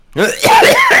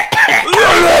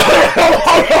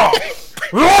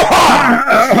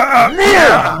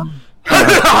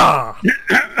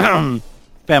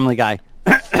Family Guy.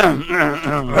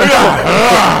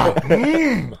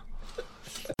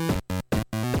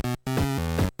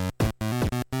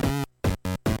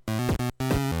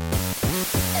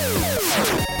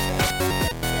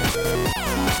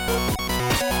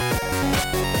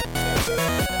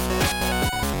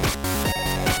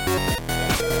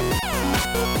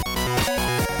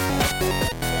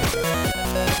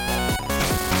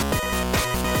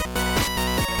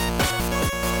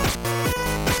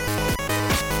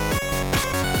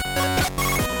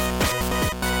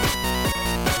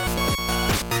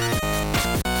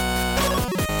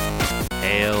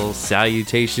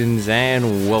 Salutations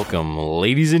and welcome,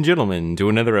 ladies and gentlemen, to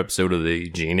another episode of the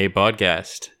G.N.A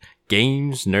podcast,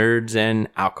 Games, Nerds, and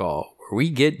Alcohol, where we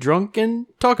get drunk and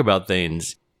talk about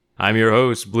things. I'm your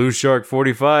host, Blue Shark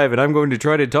 45, and I'm going to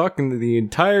try to talk into the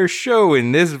entire show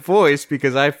in this voice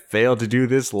because I failed to do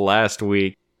this last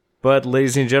week. But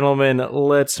ladies and gentlemen,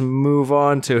 let's move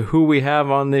on to who we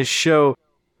have on this show.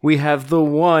 We have the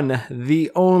one, the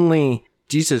only...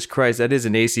 Jesus Christ, that is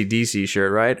an AC/DC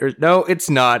shirt, right? No, it's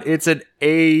not. It's an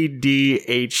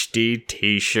ADHD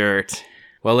t-shirt.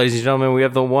 Well, ladies and gentlemen, we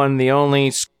have the one, the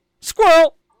only...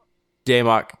 Squirrel!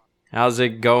 Damok. How's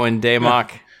it going,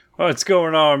 Damok? What's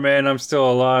going on, man? I'm still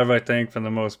alive, I think, for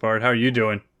the most part. How are you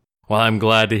doing? Well, I'm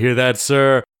glad to hear that,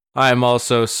 sir. I'm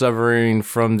also suffering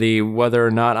from the whether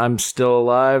or not I'm still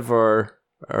alive, or...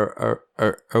 Are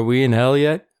we in hell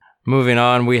yet? Moving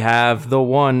on, we have the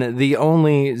one, the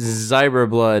only Zyber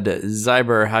Blood.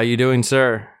 Zyber, how you doing,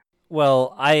 sir?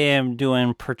 Well, I am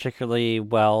doing particularly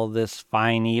well this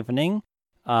fine evening.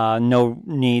 No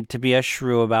need to be a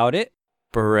shrew about it.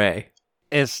 Beret.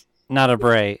 It's not a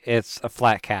beret, it's a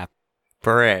flat cap.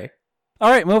 Beret. All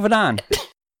right, moving on.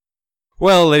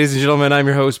 Well, ladies and gentlemen, I'm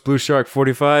your host, Blue Shark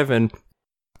 45, and...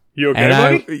 You okay,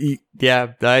 buddy?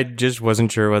 Yeah, I just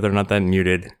wasn't sure whether or not that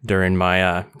muted during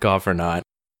my cough or not.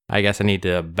 I guess I need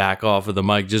to back off of the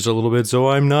mic just a little bit so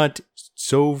I'm not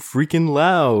so freaking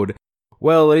loud.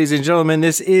 Well, ladies and gentlemen,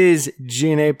 this is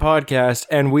G.N.A podcast,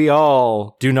 and we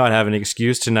all do not have an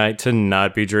excuse tonight to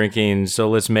not be drinking. So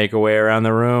let's make our way around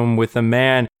the room with a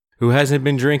man who hasn't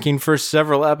been drinking for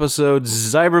several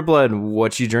episodes. Zyberblood,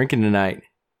 what you drinking tonight?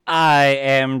 I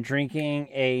am drinking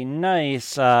a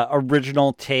nice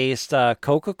original taste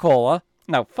Coca-Cola.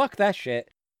 No, fuck that shit.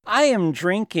 I am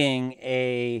drinking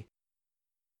a...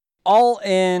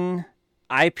 all-in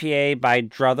IPA by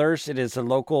Druthers. It is a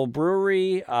local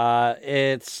brewery.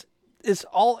 It's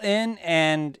all in,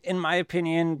 and in my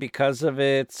opinion, because of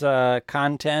its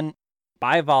content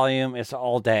by volume, it's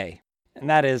all day. And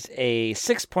that is a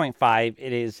 6.5.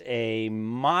 It is a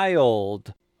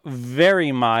mild,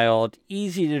 very mild,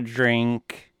 easy to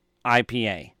drink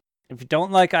IPA. If you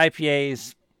don't like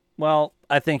IPAs, well,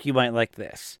 I think you might like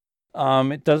this.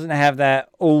 It doesn't have that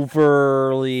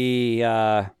overly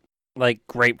like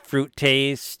grapefruit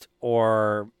taste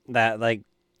or that like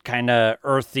kind of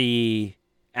earthy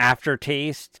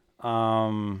aftertaste.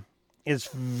 It's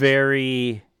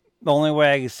very, the only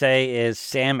way I can say is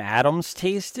Sam Adams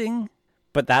tasting,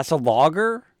 but that's a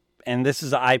lager and this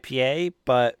is an IPA,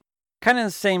 but kind of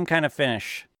the same kind of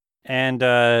finish. And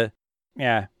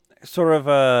yeah, sort of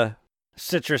a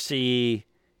citrusy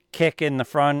kick in the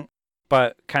front,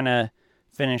 but kind of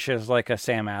finishes like a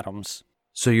Sam Adams.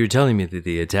 So you're telling me that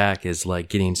the attack is like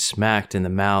getting smacked in the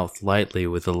mouth lightly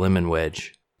with a lemon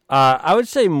wedge? I would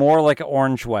say more like an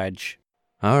orange wedge.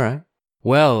 All right.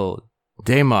 Well,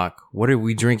 Damok, what are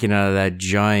we drinking out of that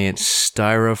giant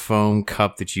styrofoam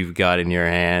cup that you've got in your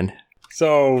hand?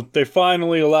 So, they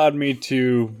finally allowed me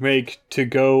to make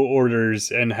to-go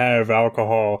orders and have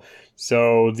alcohol.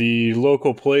 So, the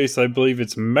local place, I believe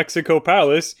it's Mexico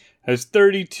Palace, has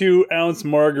 32-ounce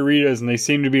margaritas, and they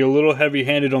seem to be a little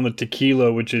heavy-handed on the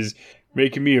tequila, which is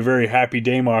making me a very happy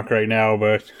Damok right now,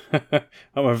 but I'm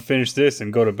going to finish this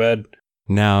and go to bed.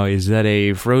 Now, is that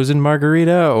a frozen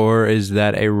margarita, or is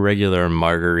that a regular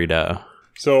margarita?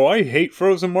 So, I hate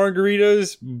frozen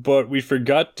margaritas, but we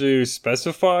forgot to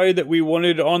specify that we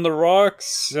wanted on the rocks,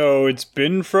 so it's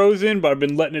been frozen, but I've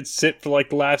been letting it sit for like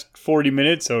the last 40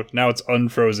 minutes, so now it's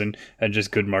unfrozen and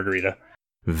just good margarita.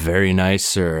 Very nice,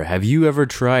 sir. Have you ever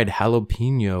tried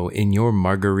jalapeno in your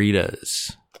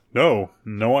margaritas? No,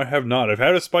 I have not. I've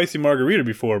had a spicy margarita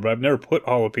before, but I've never put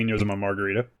jalapenos in my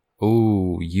margarita.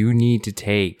 Ooh, you need to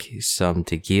take some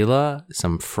tequila,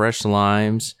 some fresh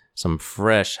limes, some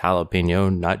fresh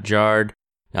jalapeno, not jarred,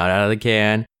 not out of the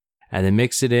can, and then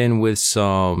mix it in with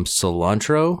some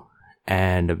cilantro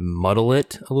and muddle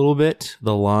it a little bit,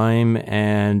 the lime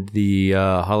and the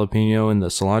jalapeno and the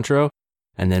cilantro,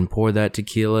 and then pour that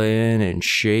tequila in and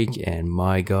shake, and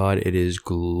my God, it is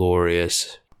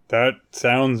glorious. That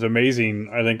sounds amazing.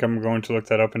 I think I'm going to look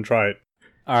that up and try it.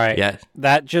 All right. Yeah.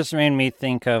 That just made me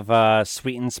think of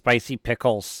sweet and spicy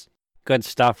pickles. Good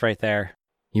stuff right there.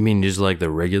 You mean just like the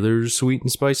regular sweet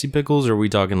and spicy pickles, or are we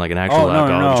talking like an actual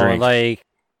alcoholic drink? Like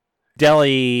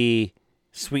deli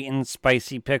sweet and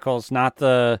spicy pickles, not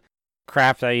the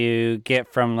crap that you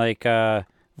get from like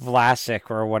Vlasic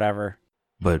or whatever.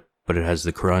 But it has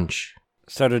the crunch.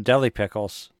 So do deli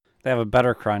pickles. They have a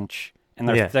better crunch, and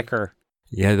they're thicker.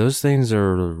 Yeah, those things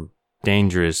are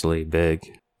dangerously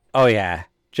big. Oh yeah,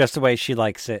 just the way she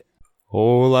likes it.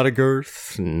 Whole lot of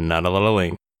girth, not a lot of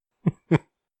length.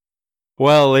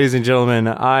 Well, ladies and gentlemen,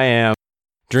 I am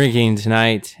drinking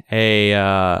tonight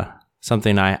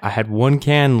something I had one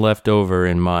can left over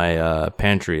in my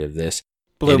pantry of this.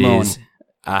 Blue Moon. Is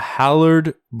a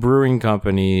Hallard Brewing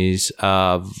Company's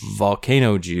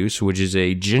Volcano Juice, which is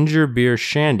a ginger beer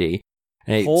shandy.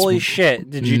 Holy shit,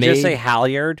 did you just say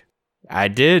Halyard? I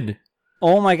did.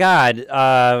 Oh my God,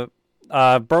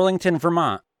 Burlington,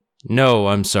 Vermont. No,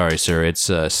 I'm sorry, sir. It's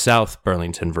South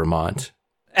Burlington, Vermont.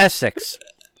 Essex.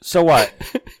 So what?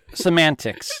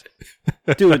 Semantics.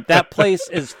 Dude, that place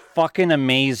is fucking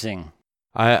amazing.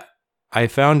 I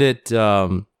found it,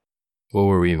 what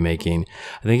were we making?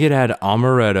 I think it had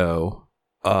amaretto,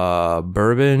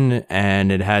 bourbon,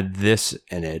 and it had this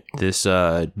in it, this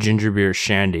ginger beer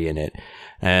shandy in it,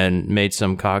 and made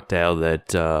some cocktail that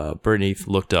Brittany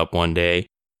looked up one day,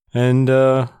 and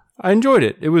I enjoyed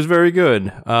it. It was very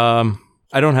good.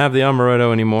 I don't have the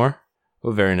amaretto anymore. Oh,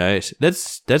 very nice.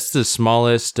 That's the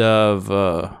smallest of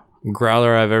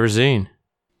growler I've ever seen.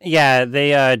 Yeah,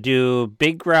 they do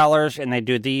big growlers, and they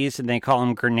do these, and they call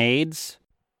them grenades.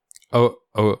 Oh,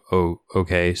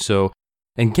 okay. So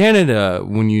in Canada,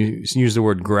 when you use the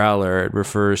word growler, it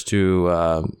refers to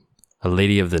a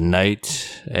lady of the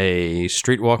night, a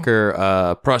streetwalker,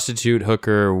 a prostitute,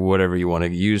 hooker, whatever you want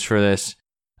to use for this.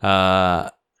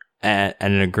 And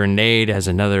a grenade has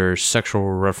another sexual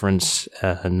reference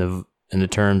in the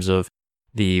terms of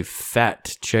the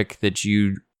fat chick that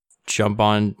you jump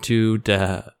onto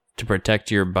to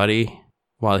protect your buddy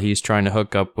while he's trying to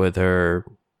hook up with her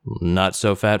not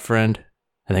so fat friend.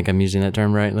 I think I'm using that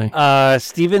term rightly.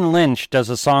 Stephen Lynch does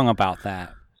a song about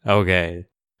that. Okay,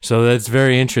 so that's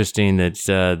very interesting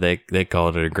that they call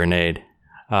it a grenade.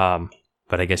 But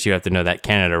I guess you have to know that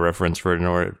Canada reference for it in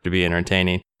order to be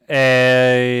entertaining.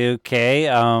 Okay.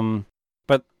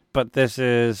 But this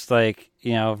is like,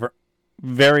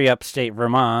 very upstate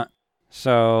Vermont.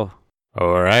 So.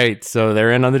 All right. So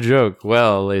they're in on the joke.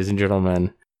 Well, ladies and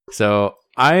gentlemen. So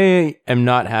I am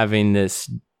not having this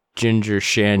ginger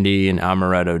shandy and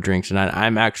amaretto drinks tonight.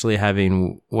 I'm actually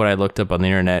having what I looked up on the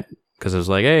internet because I was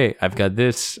like, hey, I've got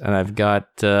this and I've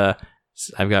got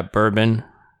bourbon.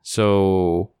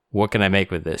 So what can I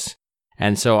make with this?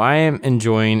 And so I am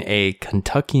enjoying a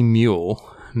Kentucky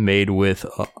Mule made with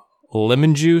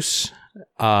lemon juice,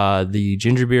 the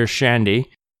ginger beer shandy,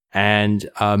 and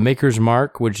Maker's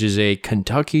Mark, which is a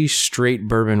Kentucky straight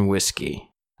bourbon whiskey.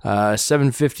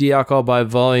 750 alcohol by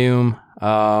volume.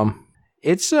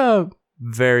 It's a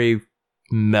very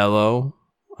mellow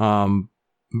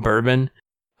bourbon.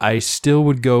 I still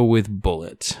would go with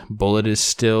Bullet. Bullet is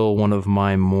still one of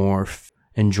my more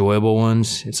enjoyable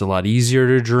ones. It's a lot easier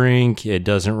to drink. It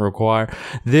doesn't require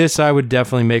this. I would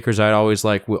definitely Maker's. I'd always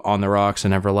like on the rocks. I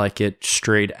never like it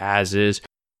straight as is.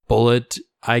 Bullet,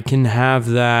 I can have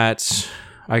that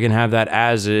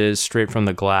as is, straight from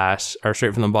the glass or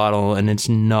straight from the bottle, and it's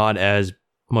not as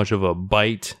much of a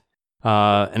bite.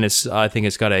 And I think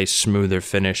it's got a smoother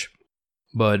finish.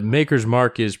 But Maker's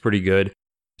Mark is pretty good.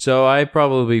 So I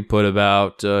probably put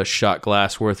about a shot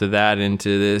glass worth of that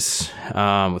into this,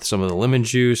 with some of the lemon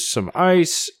juice, some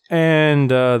ice, and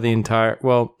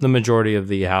the majority of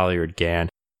the Halyard can.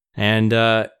 And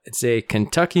it's a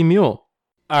Kentucky Mule.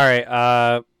 All right.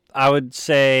 I would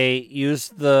say use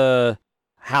the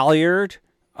Halyard.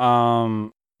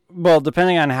 Well,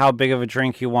 depending on how big of a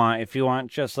drink you want. If you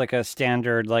want just like a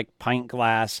standard like pint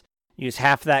glass, use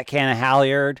half that can of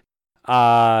Halyard.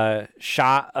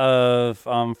 Shot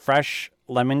of fresh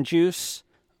lemon juice,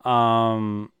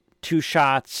 2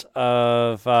 shots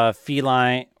of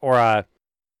feline, or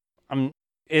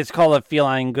it's called a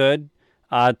feline good,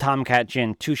 Tomcat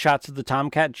gin. 2 shots of the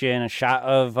Tomcat gin, a shot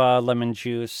of lemon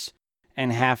juice,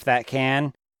 and half that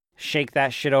can. Shake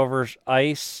that shit over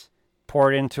ice,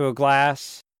 pour it into a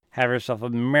glass, have yourself a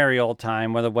merry old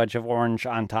time with a wedge of orange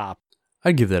on top.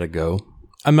 I'd give that a go.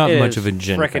 I'm not much of a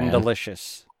gin fan. Frickin'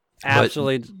 delicious.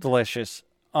 Absolutely delicious.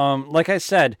 Like I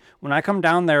said, when I come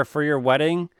down there for your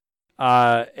wedding,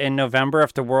 in November,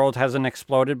 if the world hasn't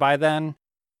exploded by then,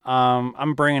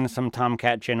 I'm bringing some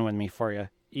Tomcat gin with me for you.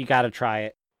 You got to try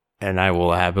it. And I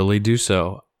will happily do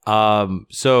so.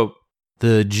 So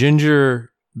the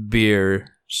ginger beers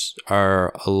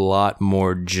are a lot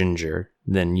more ginger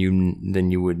than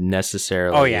you would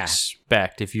necessarily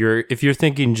expect. If you're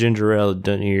thinking ginger ale,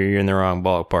 you're in the wrong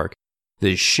ballpark.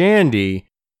 The shandy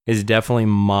is definitely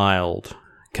mild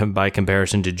by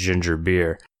comparison to ginger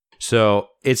beer. So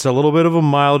it's a little bit of a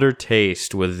milder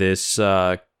taste with this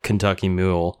Kentucky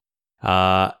Mule.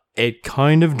 It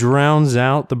kind of drowns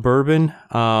out the bourbon.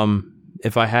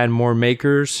 If I had more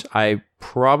makers, I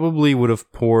probably would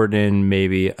have poured in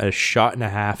maybe a shot and a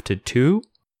half to 2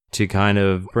 to kind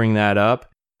of bring that up.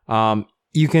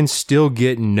 You can still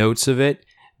get notes of it,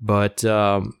 but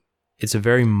it's a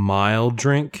very mild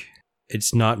drink.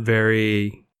 It's not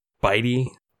very bitey,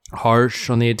 harsh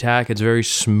on the attack. It's very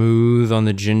smooth on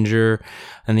the ginger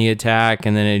and the attack,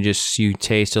 and then you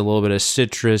taste a little bit of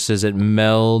citrus as it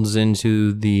melds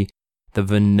into the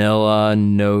vanilla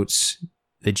notes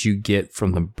that you get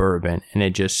from the bourbon, and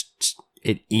it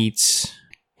eats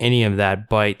any of that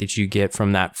bite that you get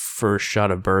from that first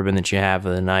shot of bourbon that you have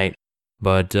of the night.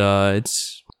 But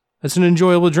it's an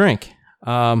enjoyable drink.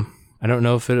 I don't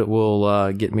know if it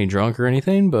will get me drunk or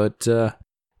anything, but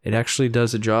it actually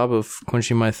does a job of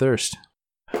quenching my thirst.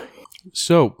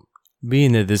 So,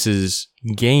 being that this is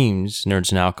games,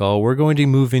 nerds, and alcohol, we're going to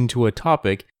move into a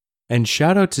topic. And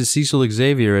shout out to Cecil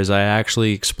Xavier as I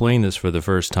actually explained this for the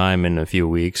first time in a few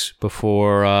weeks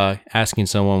before asking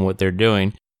someone what they're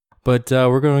doing. But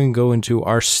we're going to go into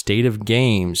our state of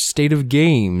games. State of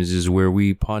games is where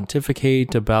we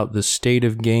pontificate about the state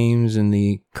of games in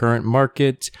the current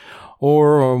market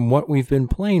or what we've been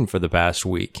playing for the past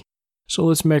week. So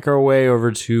let's make our way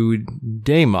over to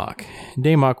Damok.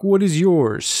 Damok, what is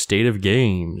your state of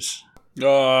games?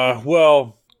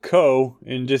 Well, Ko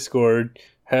in Discord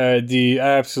had the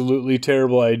absolutely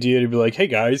terrible idea to be like, hey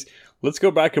guys, let's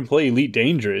go back and play Elite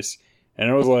Dangerous.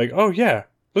 And I was like, oh yeah,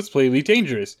 let's play Elite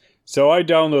Dangerous. So I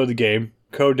downloaded the game,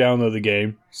 Ko downloaded the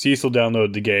game, Cecil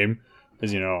downloaded the game,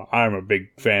 as you know, I'm a big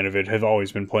fan of it, have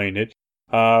always been playing it.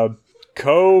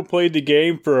 Ko played the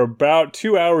game for about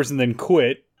 2 hours and then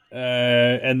quit.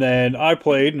 And then I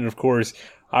played, and of course,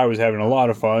 I was having a lot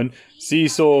of fun.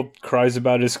 Cecil cries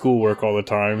about his schoolwork all the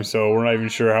time, so we're not even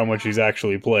sure how much he's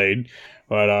actually played.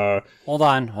 But, Hold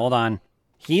on.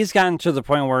 He's gotten to the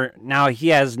point where now he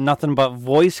has nothing but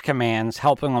voice commands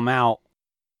helping him out.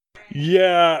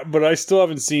 Yeah, but I still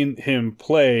haven't seen him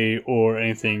play or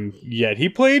anything yet. He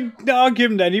played, I'll give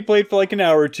him that, he played for like an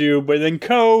hour or two, but then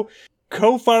Ko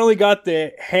finally got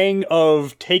the hang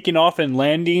of taking off and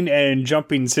landing and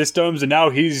jumping systems, and now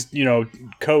he's,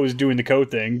 Ko is doing the Ko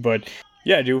thing, but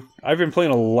yeah, dude, I've been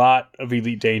playing a lot of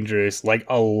Elite Dangerous, like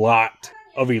a lot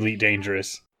of Elite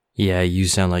Dangerous. Yeah, you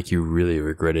sound like you really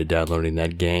regretted downloading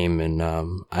that game, and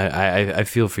I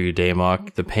feel for you,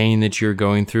 Damok. The pain that you're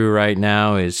going through right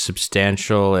now is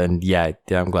substantial, and yeah,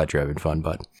 I'm glad you're having fun,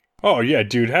 bud. Oh yeah,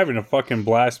 dude, having a fucking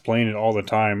blast playing it all the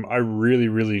time. I really,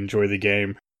 really enjoy the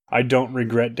game. I don't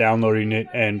regret downloading it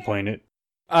and playing it.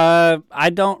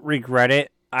 I don't regret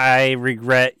it. I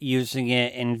regret using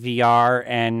it in VR,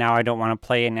 and now I don't want to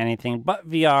play in anything but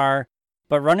VR.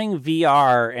 But running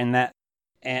VR in that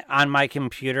on my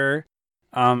computer,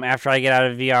 after I get out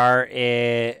of VR,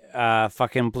 it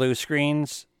fucking blue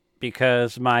screens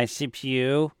because my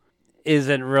CPU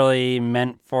isn't really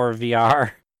meant for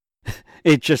VR.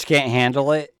 It just can't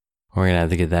handle it. We're going to have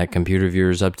to get that computer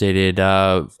viewers updated.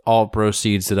 All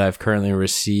proceeds that I've currently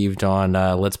received on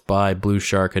Let's Buy Blue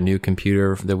Shark, a new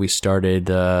computer that we started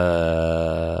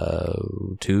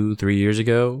 2-3 years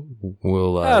ago.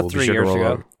 We'll 3 years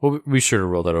ago. We'll be sure to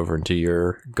roll that over into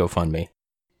your GoFundMe.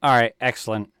 All right,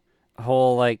 excellent. A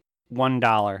whole,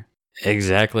 $1.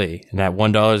 Exactly. And that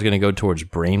 $1 is going to go towards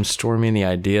brainstorming the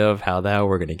idea of how the hell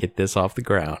we're going to get this off the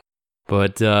ground.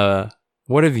 But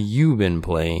what have you been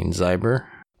playing, Zyber?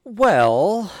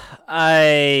 Well,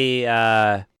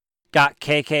 I got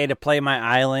KK to play my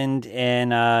island in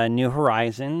New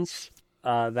Horizons.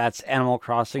 That's Animal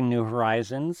Crossing New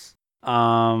Horizons.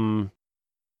 So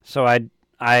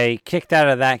I kicked out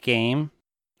of that game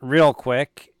real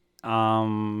quick.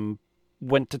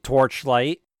 Went to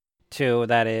Torchlight 2,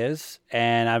 that is,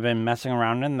 and I've been messing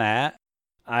around in that.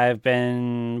 I've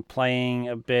been playing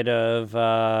a bit of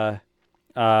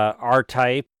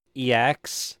R-Type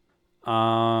EX.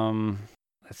 Let's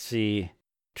see.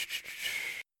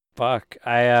 Fuck.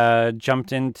 I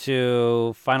jumped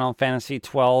into Final Fantasy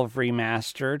XII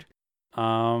Remastered.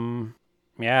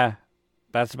 Yeah.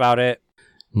 That's about it.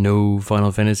 No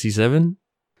Final Fantasy VII?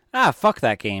 Ah, fuck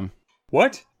that game.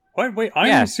 What? Wait,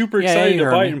 I'm super excited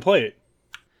to buy it and play it.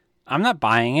 I'm not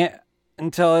buying it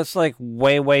until it's like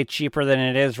way, way cheaper than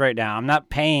it is right now. I'm not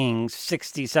paying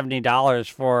 $60,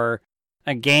 $70 for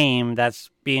a game that's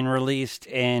being released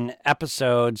in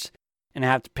episodes and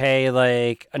have to pay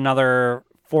like another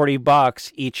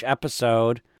 $40 each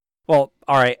episode. Well,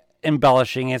 all right,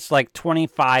 embellishing, it's like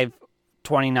 $25,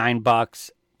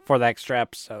 $29 for the extra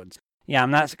episodes. Yeah,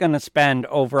 I'm not going to spend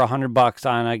over $100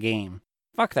 on a game.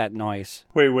 Fuck that noise.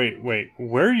 Wait.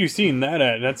 Where are you seeing that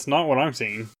at? That's not what I'm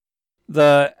seeing.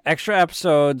 The extra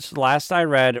episodes, last I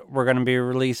read, were going to be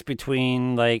released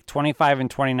between like $25 and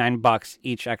 $29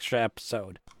 each extra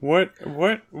episode. What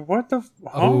the...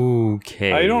 Huh?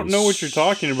 Okay. I don't know what you're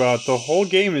talking about. The whole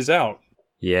game is out.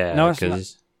 Yeah, no,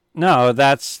 it's no,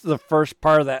 that's the first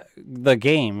part of the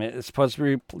game. It's supposed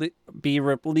to be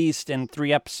released in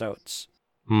 3 episodes.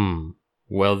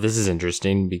 Well, this is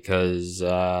interesting because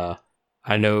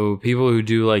I know people who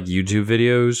do like YouTube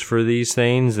videos for these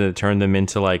things that turn them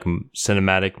into like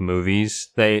cinematic movies.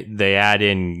 They add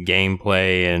in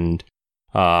gameplay and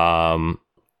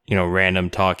random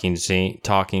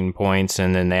talking points,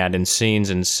 and then they add in scenes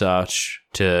and such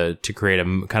to create a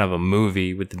kind of a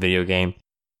movie with the video game.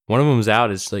 One of them's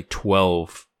out. It's like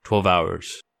 12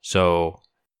 hours. So,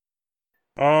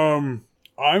 I'm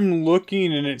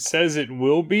looking and it says it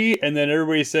will be, and then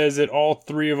everybody says that all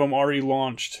 3 of them already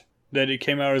launched. That it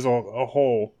came out as a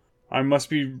whole. I must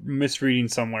be misreading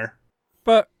somewhere.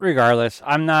 But regardless,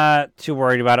 I'm not too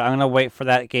worried about it. I'm going to wait for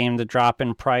that game to drop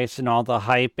in price and all the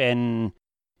hype and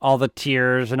all the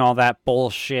tiers and all that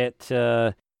bullshit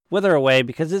to wither away,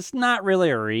 because it's not really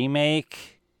a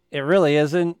remake. It really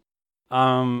isn't.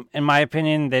 In my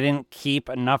opinion, they didn't keep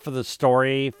enough of the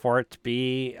story for it to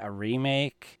be a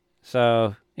remake.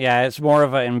 So, yeah, it's more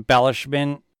of an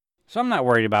embellishment. So I'm not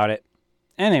worried about it.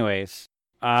 Anyways,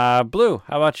 Blue,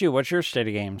 how about you? What's your state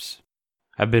of games?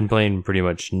 I've been playing pretty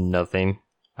much nothing.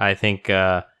 I think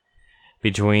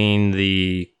between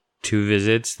the 2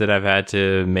 visits that I've had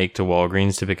to make to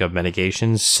Walgreens to pick up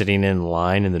medications, sitting in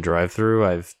line in the drive-thru,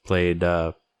 I've played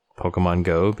Pokemon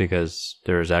Go because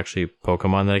there's actually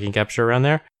Pokemon that I can capture around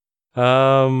there.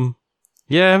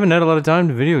 Yeah, I haven't had a lot of time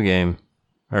to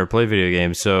play video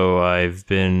games, so I've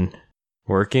been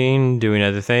working, doing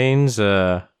other things.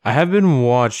 I have been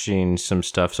watching some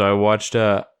stuff. So I watched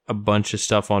a bunch of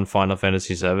stuff on Final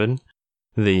Fantasy VII,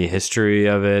 the history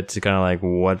of it, kind of like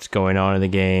what's going on in the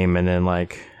game, and then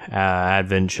like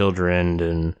Advent Children,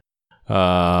 and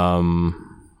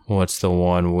what's the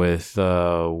one with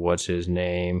what's his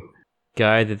name?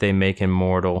 Guy that they make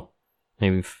immortal.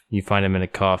 Maybe you find him in a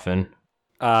coffin.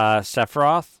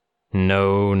 Sephiroth?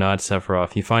 No, not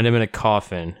Sephiroth. You find him in a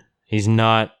coffin. He's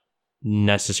not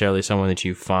necessarily someone that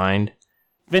you find.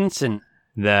 Vincent.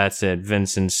 That's it,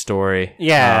 Vincent's story.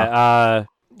 Yeah,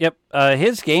 yep.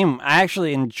 His game, I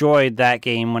actually enjoyed that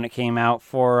game when it came out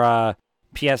for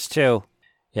PS2.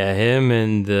 Yeah, him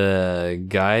and the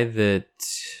guy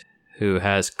who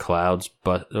has Cloud's,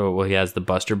 he has the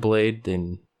Buster Blade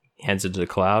and hands it to the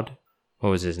Cloud. What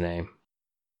was his name?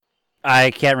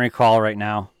 I can't recall right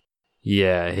now.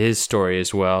 Yeah, his story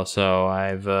as well. So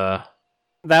I've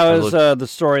that was the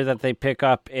story that they pick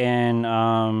up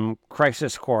in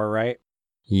Crisis Core, right?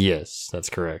 Yes, that's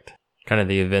correct. Kind of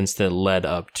the events that led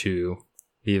up to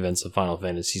the events of Final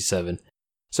Fantasy VII.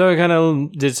 So I kind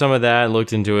of did some of that,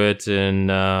 looked into it, and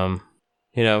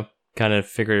kind of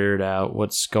figured out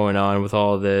what's going on with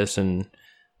all of this and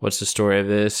what's the story of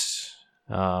this.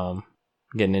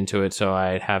 Getting into it, so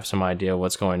I have some idea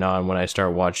what's going on when I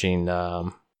start watching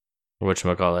Final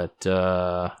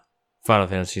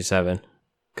Fantasy VII.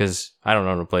 Because I don't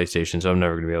own a PlayStation, so I'm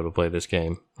never going to be able to play this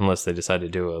game unless they decide to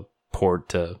do a port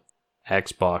to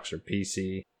Xbox or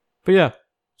PC. But yeah,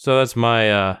 so that's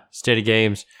my state of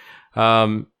games.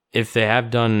 If they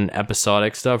have done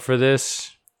episodic stuff for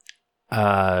this,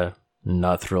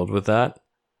 not thrilled with that.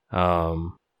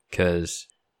 Because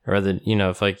rather,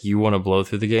 if like you want to blow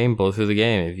through the game, blow through the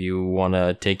game. If you want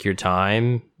to take your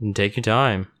time, take your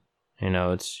time.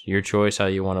 It's your choice how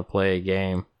you want to play a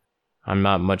game. I'm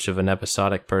not much of an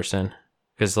episodic person.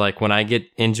 Because like when I get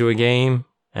into a game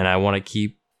and I want to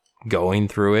keep going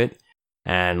through it,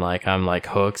 and like I'm like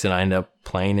hooked and I end up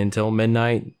playing until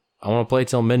midnight, I want to play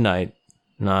till midnight,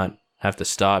 not have to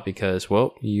stop because,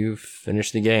 well, you've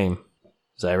finished the game.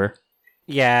 Zyber?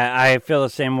 Yeah, I feel the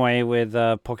same way with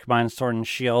Pokemon Sword and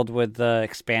Shield with the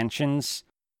expansions.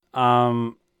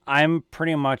 I'm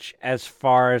pretty much as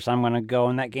far as I'm going to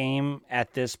go in that game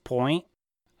at this point.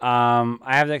 I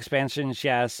have the expansions,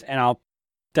 yes, and I'll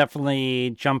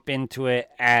definitely jump into it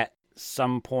at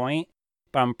some point,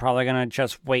 but I'm probably going to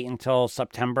just wait until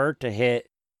September to hit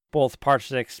both parts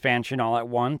of the expansion all at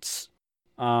once.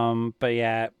 But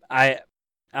yeah, I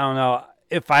don't know.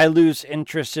 If I lose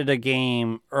interest in a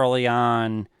game early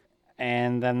on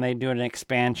and then they do an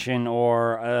expansion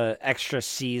or a extra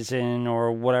season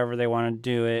or whatever they want to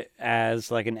do it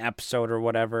as, like an episode or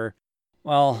whatever,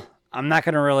 well, I'm not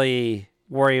going to really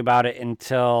worry about it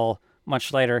until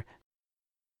much later.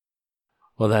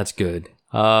 Well, that's good.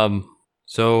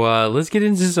 So let's get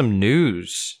into some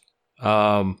news.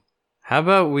 How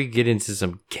about we get into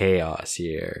some chaos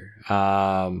here?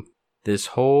 This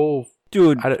whole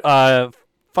dude,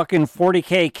 fucking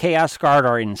 40k Chaos Guard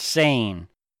are insane.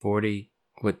 40?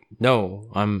 What? No,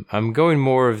 I'm going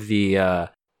more of the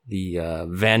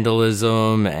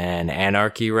vandalism and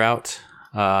anarchy route.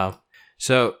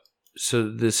 So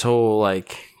this whole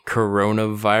like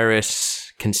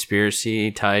coronavirus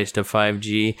conspiracy ties to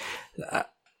 5G.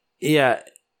 Yeah,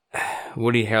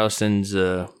 Woody Harrelson's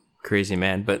a crazy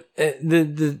man, but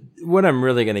the what I'm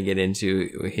really going to get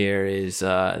into here is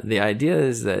the idea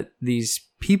is that these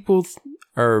people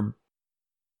are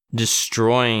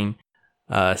destroying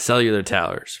cellular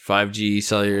towers, 5G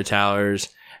cellular towers,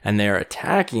 and they're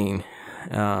attacking,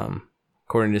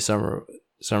 according to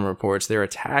some reports, they're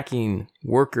attacking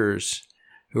workers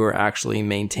who are actually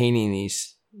maintaining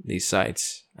these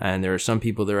sites. And there are some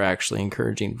people that are actually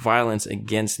encouraging violence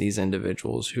against these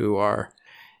individuals who are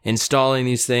installing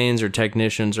these things, or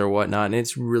technicians or whatnot. And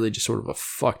it's really just sort of a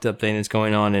fucked up thing that's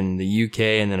going on in the UK,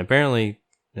 and then apparently,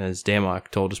 as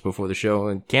Damok told us before the show,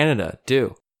 in Canada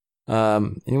too.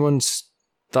 Anyone's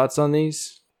thoughts on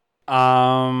these?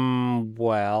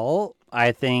 Well,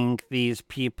 I think these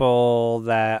people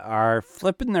that are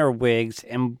flipping their wigs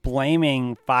and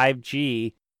blaming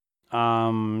 5G,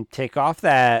 take off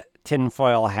that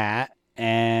tinfoil hat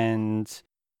and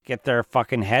get their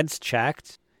fucking heads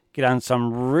checked, get on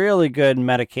some really good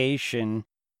medication.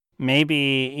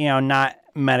 Maybe, not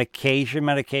medication,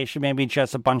 maybe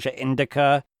just a bunch of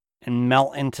indica and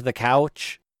melt into the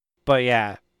couch. But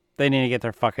yeah, they need to get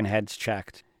their fucking heads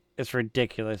checked. It's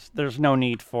ridiculous. There's no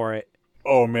need for it.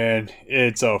 Oh man,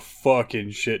 it's a fucking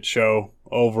shit show.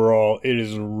 Overall, it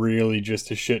is really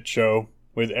just a shit show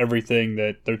with everything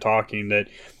that they're talking. That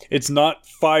it's not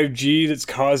 5G that's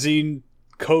causing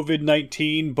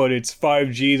COVID-19, but it's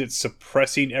 5G that's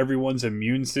suppressing everyone's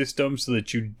immune system so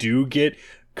that you do get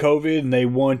COVID, and they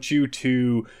want you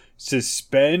to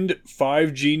suspend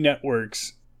 5G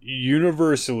networks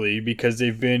universally because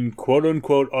they've been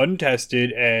quote-unquote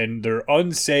untested and they're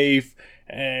unsafe,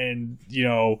 and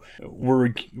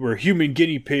we're human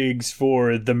guinea pigs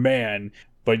for the man.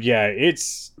 But yeah,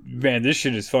 this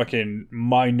shit is fucking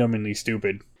mind-numbingly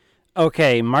stupid.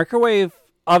 Okay, microwave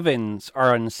ovens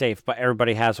are unsafe, but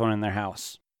everybody has one in their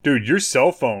house. Dude, your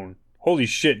cell phone. Holy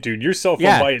shit, dude. Your cell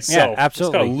phone by itself. Yeah,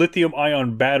 absolutely. It's got a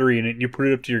lithium-ion battery in it, and you put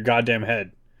it up to your goddamn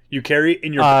head. You carry it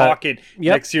in your pocket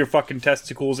next to your fucking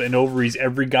testicles and ovaries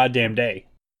every goddamn day.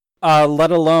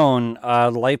 Let alone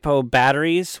LiPo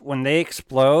batteries. When they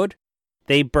explode,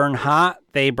 they burn hot,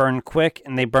 they burn quick,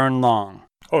 and they burn long.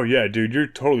 Oh yeah, dude, you're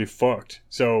totally fucked.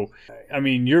 So, I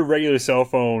mean, your regular cell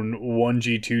phone,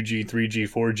 1G, 2G, 3G,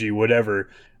 4G, whatever,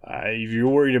 if you're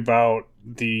worried about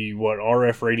the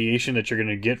RF radiation that you're going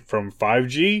to get from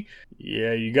 5G,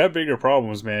 yeah, you got bigger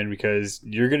problems, man, because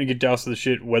you're going to get doused with the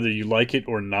shit whether you like it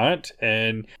or not.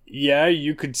 And yeah,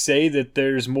 you could say that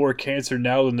there's more cancer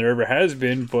now than there ever has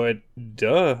been, but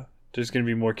duh, there's going to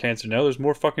be more cancer now. There's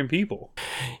more fucking people.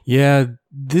 Yeah,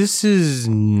 this is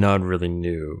not really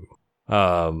new.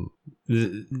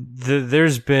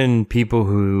 There's been people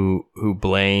who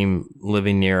blame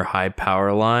living near high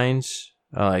power lines.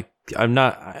 I'm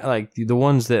not like the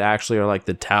ones that actually are like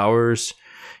the towers,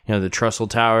 the trestle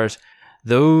towers.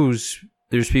 There's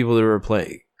people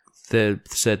that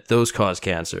said those cause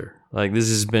cancer. Like, this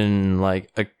has been like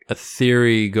a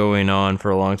theory going on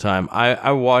for a long time.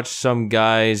 I watched some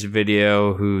guy's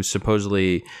video who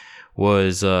supposedly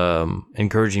was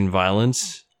encouraging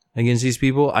violence against these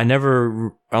people. I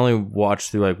only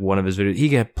watched through like one of his videos. He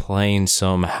kept playing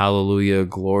some Hallelujah,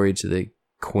 Glory to the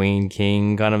Queen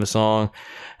King kind of a song,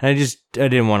 and I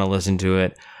didn't want to listen to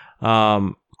it.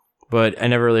 But I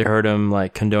never really heard him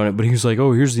like condone it. But he was like,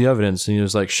 "Oh, here's the evidence," and he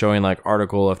was like showing like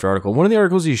article after article. One of the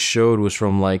articles he showed was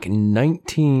from like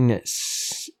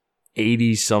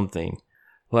 1980 something.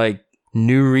 Like,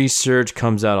 new research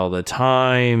comes out all the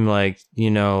time. Like,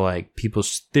 like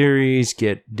people's theories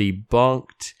get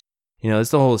debunked.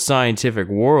 It's the whole scientific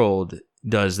world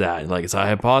does that. Like, it's a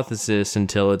hypothesis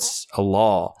until it's a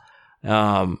law.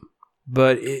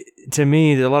 But to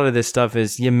me, a lot of this stuff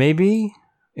is, maybe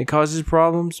it causes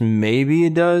problems. Maybe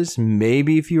it does.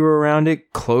 Maybe if you were around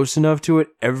it close enough to it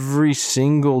every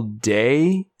single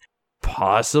day,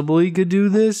 possibly could do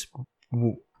this.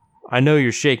 I know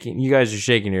you guys are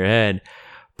shaking your head,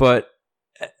 but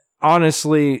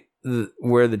honestly,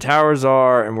 where the towers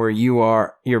are and where you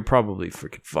are, you're probably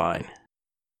freaking fine.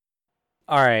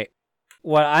 All right.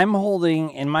 What I'm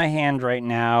holding in my hand right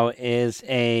now is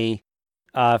a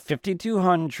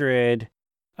 5200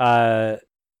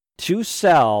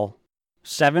 2-cell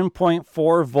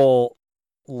 7.4 volt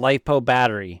LiPo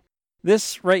battery.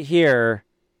 This right here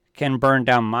can burn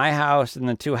down my house and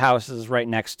the 2 houses right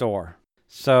next door.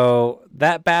 So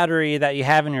that battery that you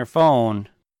have in your phone,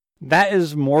 that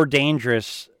is more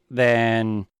dangerous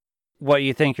than what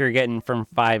you think you're getting from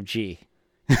 5G.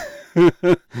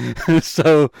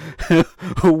 So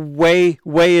weigh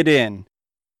it in.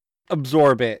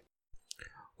 Absorb it.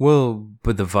 Well,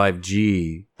 but the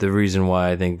 5G, the reason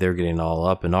why I think they're getting all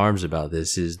up in arms about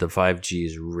this is the 5G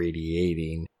is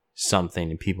radiating something,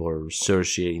 and people are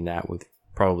associating that with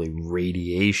probably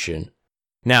radiation.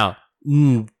 Now,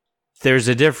 there's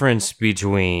a difference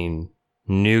between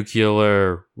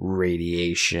nuclear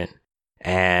radiation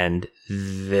and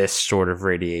this sort of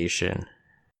radiation.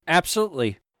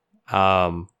 Absolutely.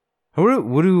 What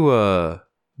do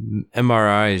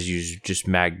MRIs use just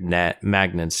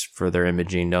magnets for their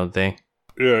imaging, don't they?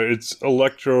 Yeah, it's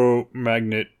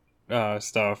electromagnet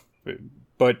stuff.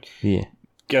 But yeah,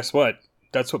 guess what?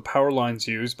 That's what power lines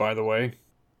use, by the way.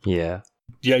 Yeah.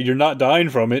 Yeah, you're not dying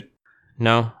from it.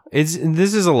 No, this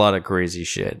is a lot of crazy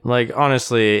shit. Like,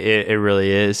 honestly, it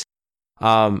really is.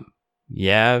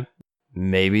 Yeah,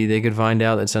 maybe they could find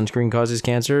out that sunscreen causes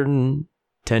cancer in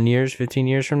 10 years, 15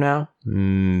 years from now.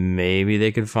 Maybe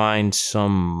they could find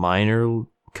some minor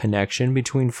connection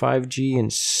between 5G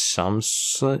and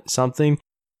something.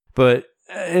 But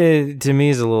to me,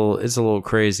 it's a little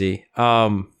crazy.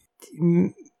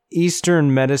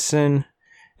 Eastern medicine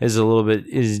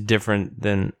is different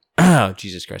than... Oh,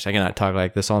 Jesus Christ, I cannot talk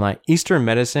like this all night. Eastern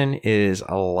medicine is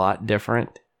a lot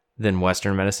different than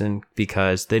Western medicine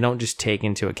because they don't just take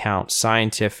into account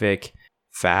scientific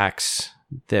facts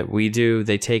that we do.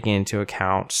 They take into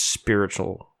account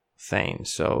spiritual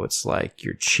things. So it's like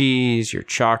your cheese, your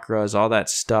chakras, all that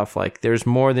stuff. Like, there's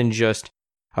more than just,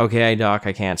 okay, doc,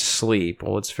 I can't sleep.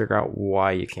 Well, let's figure out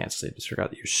why you can't sleep. Let's figure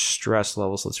out your stress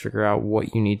levels. Let's figure out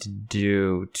what you need to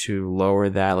do to lower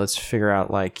that. Let's figure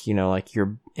out, like, you know, like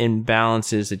your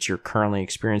imbalances that you're currently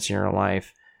experiencing in your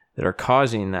life that are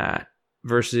causing that,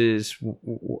 versus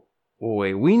the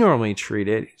way we normally treat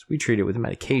it is we treat it with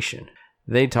medication.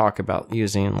 They talk about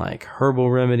using like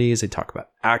herbal remedies. They talk about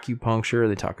acupuncture.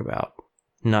 They talk about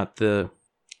not the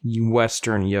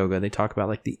Western yoga. They talk about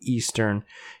like the Eastern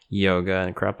yoga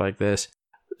and crap like this.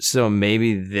 So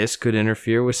maybe this could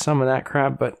interfere with some of that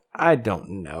crap, but I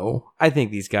don't know. I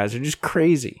think these guys are just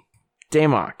crazy.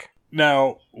 Damok.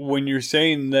 Now, when you're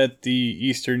saying that the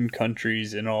Eastern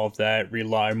countries and all of that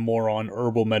rely more on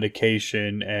herbal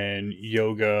medication and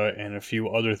yoga and a few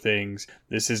other things,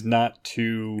 this is not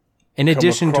to... In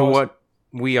addition to what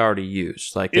we already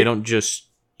use. Like, they don't just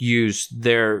use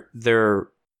they're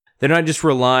not just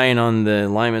relying on the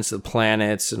alignments of the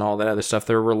planets and all that other stuff.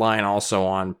 They're relying also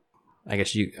on, I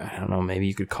guess I don't know, maybe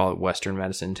you could call it Western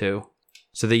medicine too.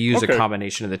 So they use a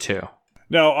combination of the two.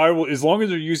 Now, I will, as long as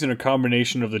they're using a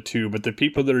combination of the two, but the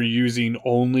people that are using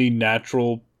only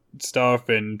natural stuff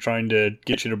and trying to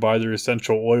get you to buy their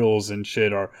essential oils and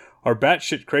shit are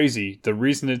batshit crazy. The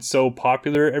reason it's so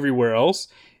popular everywhere else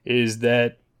is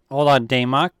that... Hold on,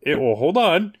 Damok. Hold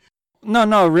on.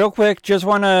 No, real quick, just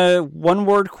want a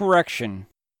one-word correction.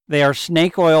 They are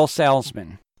snake oil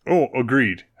salesmen. Oh,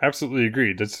 agreed. Absolutely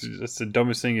agreed. That's the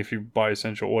dumbest thing if you buy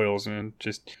essential oils and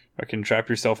just fucking trap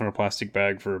yourself in a plastic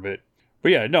bag for a bit.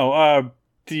 But yeah, no,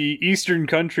 the Eastern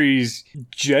countries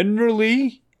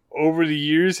generally over the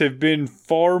years have been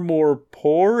far more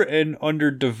poor and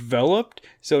underdeveloped.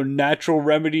 So natural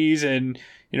remedies and,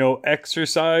 you know,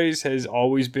 exercise has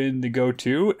always been the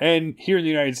go-to. And here in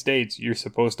the United States, you're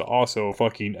supposed to also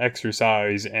fucking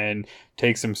exercise and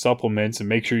take some supplements and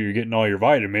make sure you're getting all your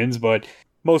vitamins. But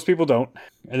most people don't.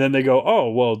 And then they go, oh,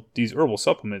 well, these herbal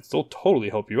supplements, they'll totally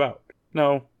help you out.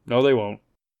 No, they won't.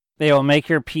 They will make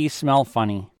your pee smell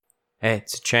funny. Hey,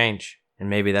 it's a change.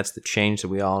 And maybe that's the change that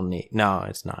we all need. No,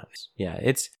 it's not. Yeah,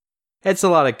 it's a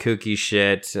lot of kooky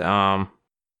shit.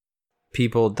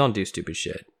 People, don't do stupid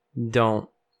shit. Don't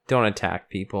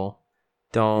attack people.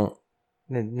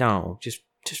 Just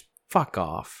fuck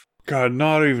off. God,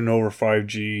 not even over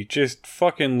 5G. Just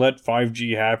fucking let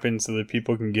 5G happen so that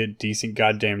people can get decent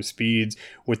goddamn speeds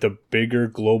with a bigger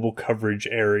global coverage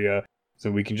area.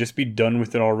 So we can just be done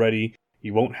with it already.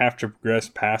 You won't have to progress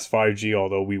past 5G,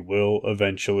 although we will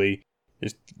eventually.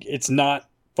 It's not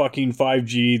fucking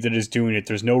 5G that is doing it.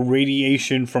 There's no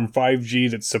radiation from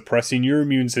 5G that's suppressing your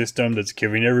immune system, that's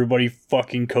giving everybody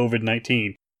fucking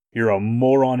COVID-19. You're a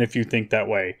moron if you think that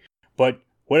way. But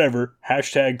whatever,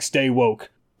 hashtag stay woke.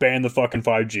 Ban the fucking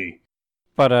 5G.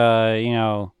 But,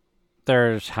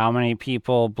 there's how many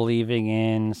people believing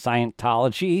in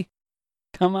Scientology?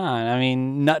 Come on, I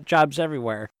mean, nut jobs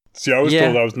everywhere. See, I was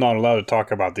told I was not allowed to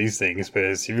talk about these things,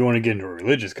 because if you want to get into a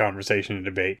religious conversation and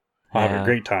debate, I'll have a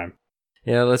great time.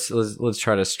 Yeah, let's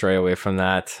try to stray away from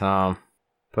that.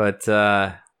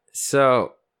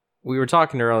 So we were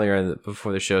talking earlier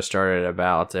before the show started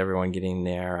about everyone getting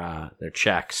their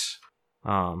checks,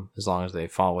 as long as they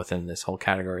fall within this whole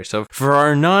category. So for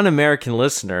our non-American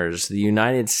listeners, the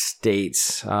United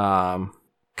States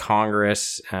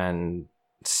Congress and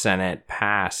Senate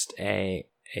passed a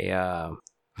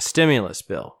stimulus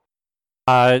bill.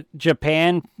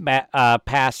 Japan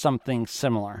passed something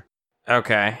similar.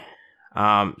 Okay.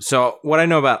 So what I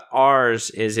know about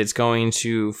ours is it's going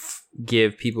to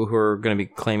give people who are going to be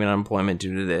claiming unemployment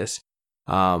due to this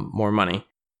more money.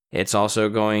 It's also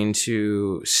going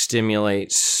to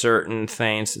stimulate certain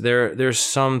things. There's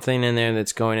something in there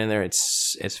that's going in there.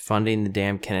 It's funding the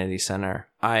damn Kennedy Center.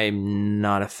 I'm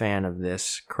not a fan of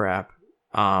this crap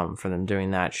for them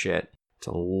doing that shit.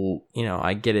 So,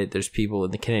 I get it. There's people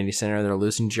in the Kennedy Center that are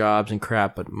losing jobs and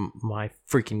crap, but my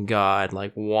freaking God,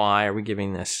 like, why are we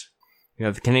giving this?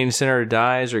 If the Kennedy Center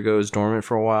dies or goes dormant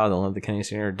for a while, they'll let the Kennedy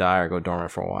Center die or go dormant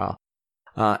for a while.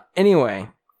 Anyway,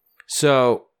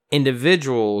 so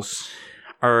individuals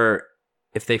are,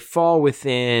 if they fall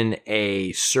within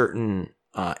a certain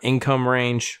income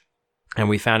range, and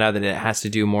we found out that it has to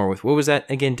do more with, what was that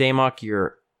again, Damok?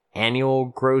 Your annual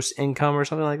gross income or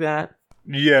something like that?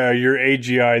 Yeah, your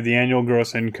AGI, the annual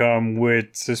gross income,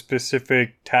 with the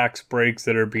specific tax breaks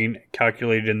that are being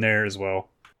calculated in there as well.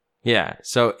 Yeah,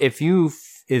 so as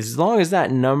long as that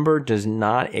number does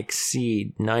not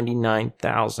exceed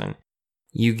 $99,000,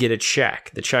 you get a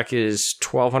check. The check is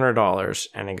 $1,200,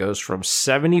 and it goes from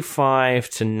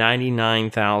 $75,000 to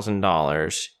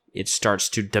 $99,000. It starts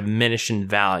to diminish in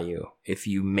value if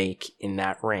you make in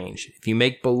that range. If you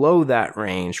make below that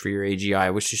range for your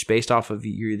AGI, which is based off of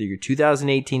either your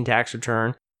 2018 tax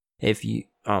return, which you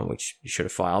should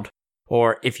have filed,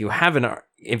 or if you haven't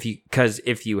already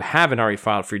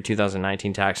filed for your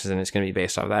 2019 taxes, then it's going to be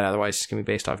based off that. Otherwise, it's going to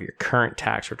be based off your current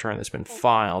tax return that's been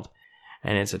filed,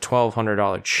 and it's a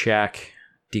 $1,200 check,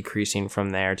 decreasing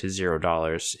from there to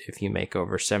 $0 if you make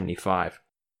over 75.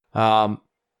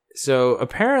 So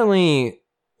apparently,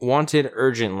 wanted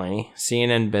urgently,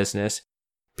 CNN Business,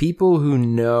 people who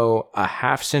know a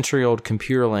half-century-old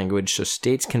computer language so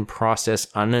states can process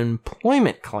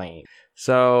unemployment claims.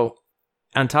 So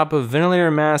on top of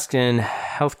ventilator masks and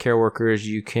healthcare workers,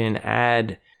 you can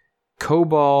add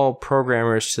COBOL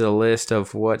programmers to the list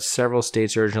of what several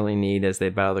states urgently need as they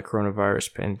battle the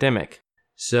coronavirus pandemic.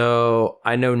 So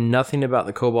I know nothing about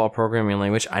the COBOL programming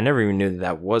language. I never even knew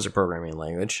that was a programming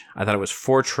language. I thought it was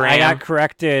Fortran. I got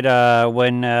corrected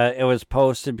when it was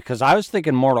posted because I was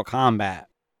thinking Mortal Kombat.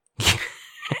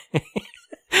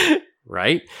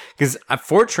 Right? Because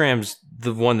Fortran's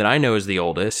the one that I know is the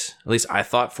oldest. At least I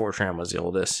thought Fortran was the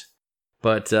oldest.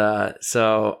 But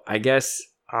so I guess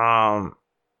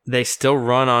they still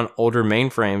run on older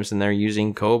mainframes and they're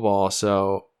using COBOL.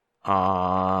 So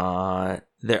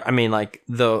the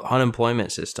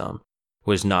unemployment system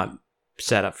was not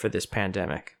set up for this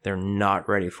pandemic. They're not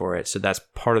ready for it. So that's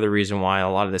part of the reason why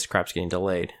a lot of this crap's getting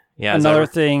delayed. Yeah. Another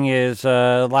thing is,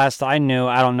 last I knew,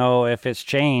 I don't know if it's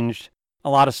changed,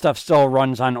 a lot of stuff still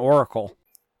runs on Oracle.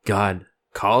 God,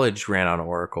 college ran on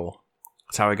Oracle.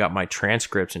 That's how I got my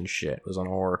transcripts and shit, was on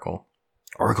Oracle.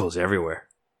 Oracle's everywhere.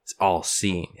 It's all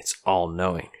seeing. It's all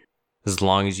knowing. As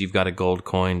long as you've got a gold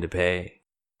coin to pay.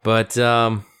 But,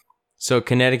 so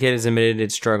Connecticut has admitted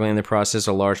it's struggling in the process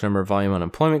a large number of volume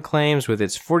unemployment claims with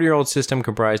its 40-year-old system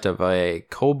comprised of a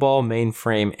COBOL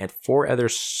mainframe and 4 other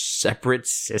separate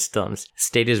systems. The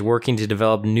state is working to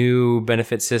develop new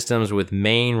benefit systems with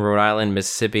Maine, Rhode Island,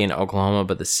 Mississippi, and Oklahoma,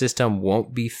 but the system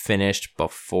won't be finished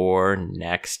before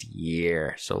next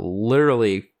year. So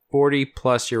literally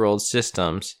 40-plus-year-old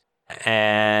systems,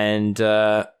 and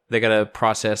they got to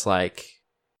process like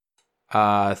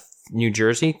New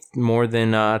Jersey, more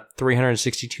than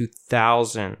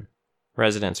 362,000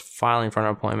 residents filing for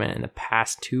unemployment in the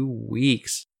past 2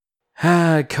 weeks.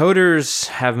 Coders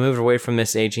have moved away from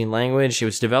this aging language. It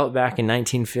was developed back in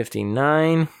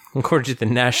 1959, according to the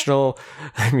National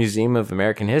Museum of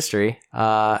American History,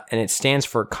 and it stands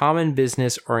for Common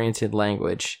Business Oriented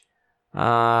Language.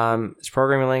 It's a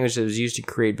programming language that was used to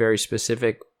create very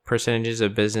specific percentages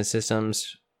of business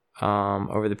systems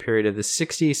over the period of the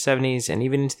 60s, 70s, and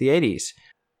even into the 80s.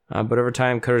 But over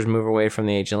time, coders move away from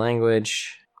the ancient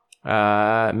language.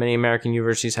 Many American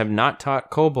universities have not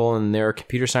taught COBOL in their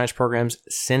computer science programs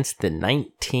since the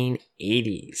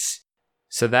 1980s.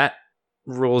 So that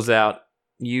rules out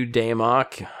you,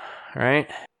 Damok, right?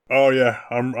 Oh yeah,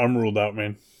 I'm ruled out,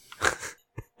 man.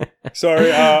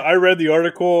 Sorry, I read the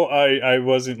article. I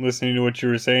wasn't listening to what you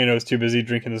were saying. I was too busy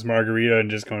drinking this margarita and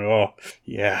just going, oh,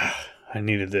 yeah, I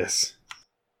needed this.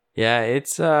 Yeah,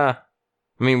 it's, I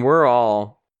mean, we're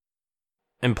all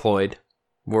employed.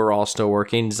 We're all still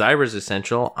working. Zyber's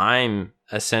essential. I'm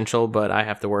essential, but I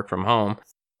have to work from home.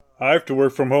 I have to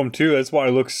work from home, too. That's why I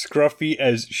look scruffy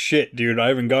as shit, dude. I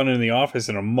haven't gone in the office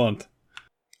in a month.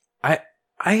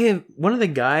 I have, one of the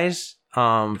guys,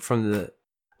 from the,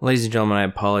 ladies and gentlemen, I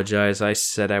apologize. I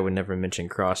said I would never mention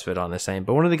CrossFit on this thing,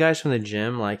 but one of the guys from the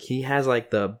gym, like, he has, like,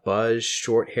 the buzz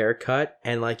short haircut,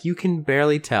 and, like, you can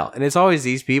barely tell. And it's always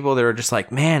these people that are just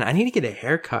like, man, I need to get a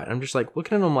haircut. I'm just, like,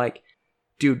 looking at them like,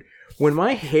 dude, when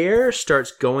my hair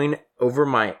starts going over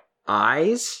my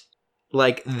eyes,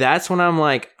 like, that's when I'm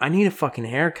like, I need a fucking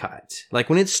haircut. Like,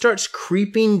 when it starts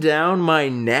creeping down my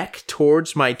neck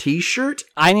towards my t-shirt,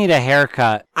 I need a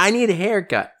haircut. I need a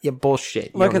haircut. Yeah,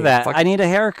 bullshit. Look at that. I need a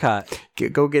haircut.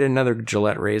 Go get another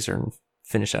Gillette razor and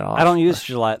finish that off. I don't use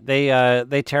Gillette.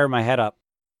 They tear my head up.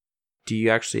 Do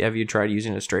you actually, have you tried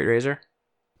using a straight razor?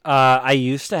 I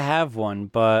used to have one,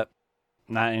 but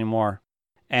not anymore.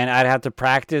 And I'd have to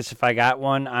practice if I got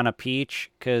one on a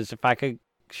peach, because if I could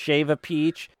shave a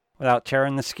peach without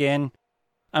tearing the skin,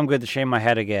 I'm good to shave my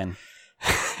head again.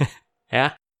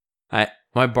 Yeah.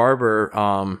 My barber,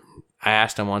 I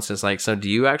asked him once, it's like, so do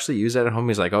you actually use that at home?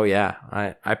 He's like, oh yeah,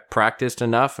 I practiced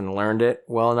enough and learned it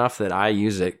well enough that I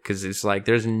use it, because it's like,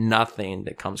 there's nothing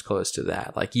that comes close to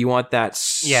that. Like, you want that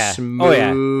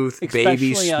smooth, baby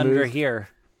especially smooth. under here.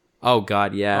 Oh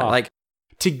god, yeah. Oh. Like,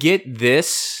 to get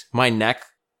this, my neck,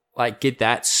 like, get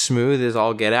that smooth as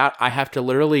all get out, I have to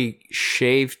literally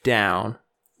shave down,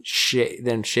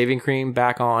 then shaving cream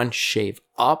back on, shave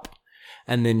up,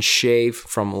 and then shave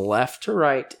from left to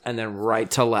right, and then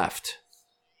right to left.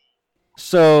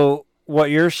 So what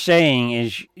you're saying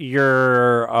is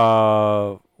you're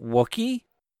Wookiee,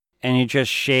 and you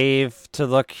just shave to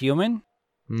look human?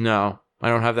 No, I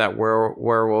don't have that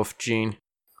werewolf gene.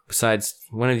 Besides,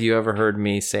 when have you ever heard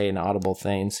me say inaudible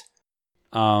things?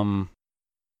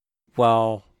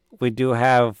 Well, we do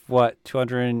have,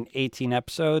 218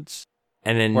 episodes?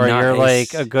 And then where you're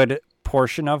like a good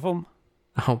portion of them?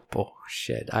 Oh,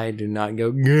 bullshit. I do not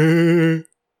go, Gah.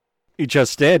 You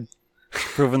just did.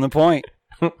 Proving the point.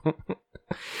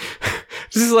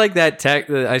 This is like that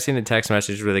I seen a text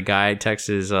message where the guy texts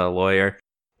his lawyer,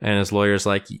 and his lawyer's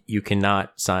like, you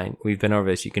cannot sign, we've been over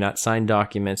this, you cannot sign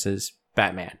documents as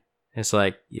Batman. It's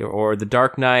like, or the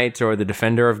Dark Knight, or the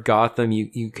Defender of Gotham,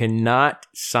 you cannot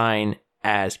sign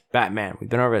as Batman. We've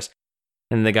been over this.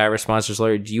 And the guy responds to his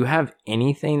lawyer, do you have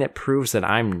anything that proves that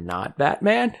I'm not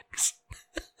Batman?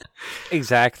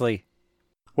 Exactly.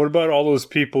 What about all those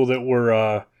people that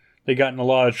were, they got in a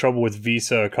lot of trouble with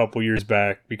Visa a couple years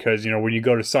back because, when you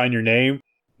go to sign your name,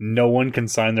 no one can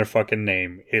sign their fucking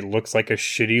name. It looks like a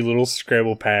shitty little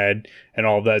Scrabble pad and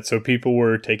all that. So people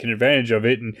were taking advantage of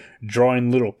it and drawing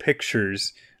little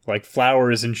pictures like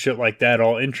flowers and shit like that,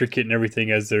 all intricate and everything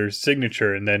as their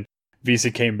signature. And then Visa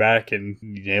came back and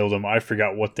nailed them. I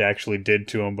forgot what they actually did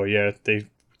to them, but yeah, they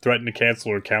threatened to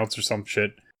cancel their accounts or some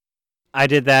shit. I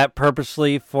did that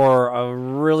purposely for a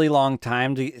really long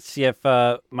time to see if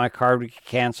my card would get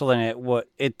canceled, and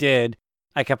it did.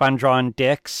 I kept on drawing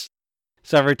dicks.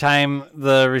 So every time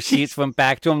the receipts went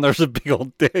back to him, there was a big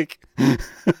old dick. See,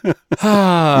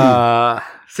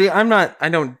 I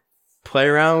don't play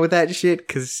around with that shit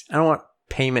because I don't want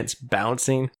payments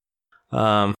bouncing.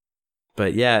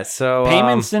 But yeah, so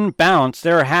payments didn't bounce.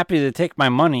 They were happy to take my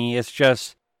money. It's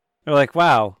just they're like,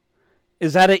 "Wow,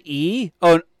 is that an E?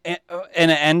 Oh,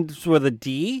 and it ends with a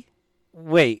D.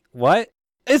 Wait, what?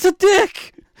 It's a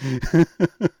dick."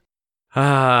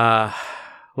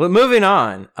 Well, moving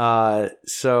on.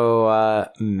 So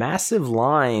massive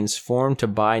lines formed to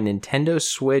buy Nintendo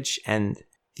Switch and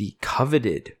the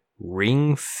coveted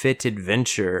Ring Fit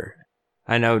Adventure.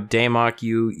 I know, Damok,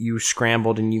 you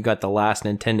scrambled and you got the last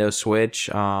Nintendo Switch.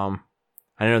 I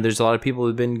know there's a lot of people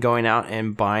who've been going out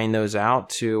and buying those out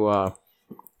to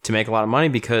make a lot of money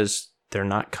because they're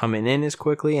not coming in as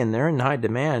quickly and they're in high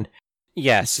demand.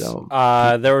 Yes. So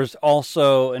there was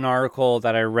also an article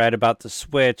that I read about the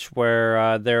Switch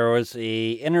where there was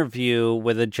a interview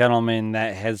with a gentleman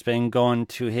that has been going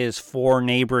to his 4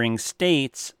 neighboring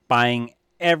states, buying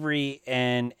every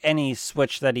and any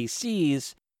Switch that he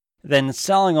sees, then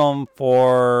selling them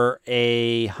for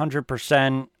a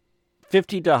 100%,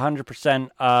 50 to 100%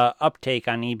 uptake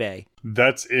on eBay.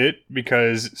 That's it,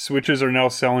 because Switches are now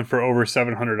selling for over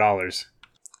 $700.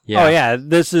 yeah. Oh yeah,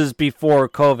 this is before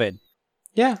COVID.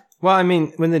 Yeah. Well, I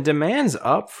mean, when the demand's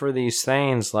up for these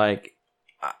things, like,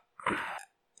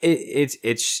 it's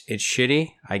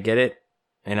shitty. I get it.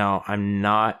 I'm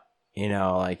not,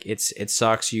 like, it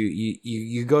sucks.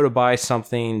 You go to buy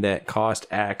something that cost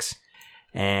X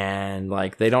and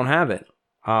like they don't have it.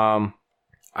 I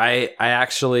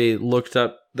actually looked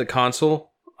up the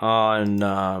console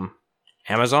on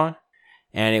Amazon,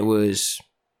 and it was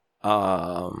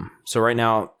so right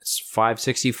now it's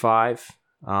 $565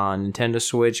 on Nintendo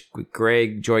Switch with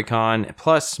Greg Joy-Con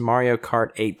plus Mario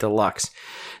Kart 8 Deluxe.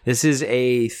 This is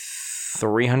a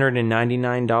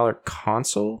 $399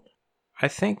 console, I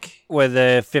think, with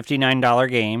a $59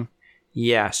 game.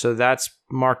 Yeah, so that's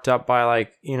marked up by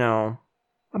like, about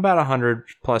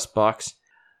 $100+ bucks.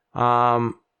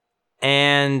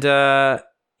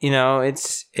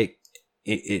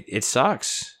 It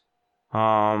sucks.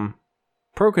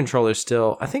 Pro controller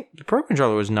still, I think the Pro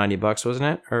controller was $90, wasn't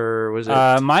it? Or was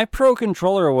it? My Pro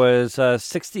controller was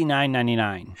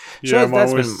 $69.99. Yeah, So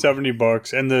mine was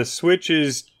 $70, and the Switch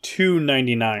is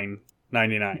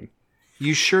 $299.99.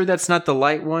 You sure that's not the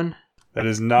light one? That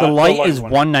is not the light is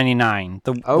one. $199.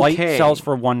 The light sells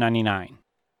for $199.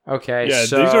 Okay, yeah,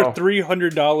 so these are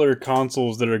 $300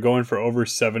 consoles that are going for over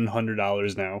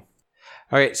 $700 now.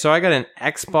 Okay, so I got an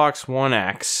Xbox One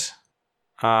X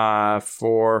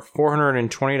for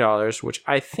 $420, which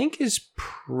I think is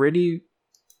pretty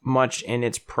much in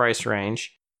its price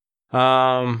range. The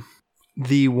 1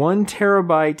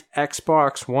 terabyte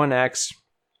Xbox One X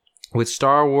with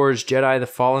Star Wars Jedi The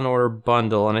Fallen Order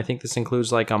bundle, and I think this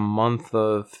includes like a month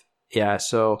of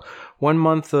 1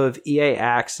 month of EA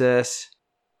access.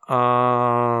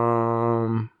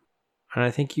 And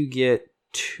I think you get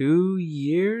 2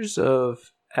 years of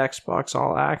Xbox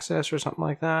All Access or something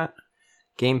like that.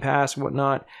 Game Pass,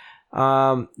 whatnot.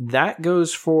 That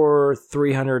goes for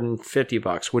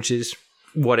 $350, which is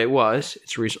what it was.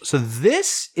 It's reasonable. So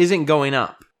this isn't going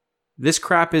up. This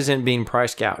crap isn't being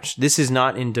price gouged. This is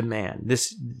not in demand.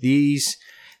 These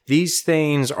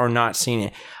things are not seeing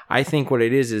it. I think what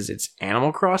it is it's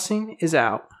Animal Crossing is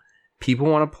out. People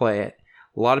want to play it.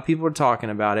 A lot of people are talking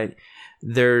about it.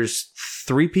 There's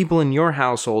 3 people in your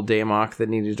household, Damok, that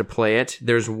needed to play it.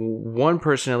 There's 1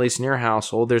 person, at least in your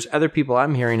household. There's other people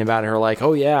I'm hearing about who are like,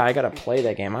 oh yeah, I gotta play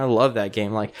that game. I love that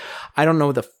game. Like, I don't know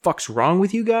what the fuck's wrong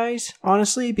with you guys,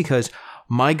 honestly, because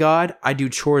my God, I do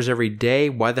chores every day.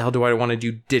 Why the hell do I want to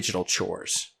do digital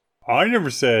chores? I never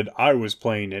said I was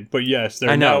playing it, but yes,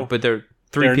 I know, but there are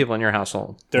 3 people in your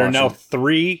household. There are now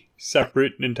 3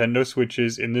 separate Nintendo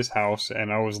Switches in this house,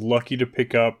 and I was lucky to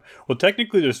pick up, well,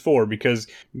 technically there's 4 because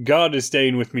God is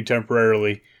staying with me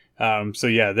temporarily. So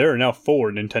yeah, there are now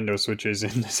 4 Nintendo Switches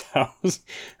in this house.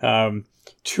 2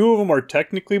 of them are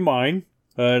technically mine,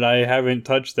 but I haven't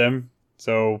touched them.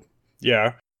 So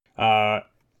yeah, I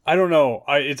don't know.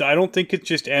 I don't think it's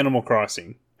just Animal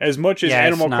Crossing. As much as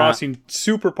Animal Crossing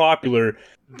super popular,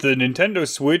 the Nintendo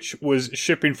Switch was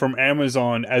shipping from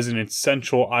Amazon as an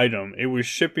essential item. It was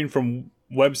shipping from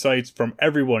websites from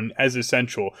everyone as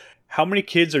essential. How many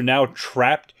kids are now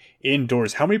trapped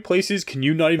indoors? How many places can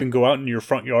you not even go out in your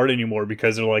front yard anymore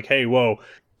because they're like, hey, whoa,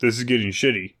 this is getting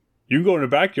shitty. You can go in the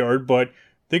backyard, but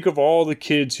think of all the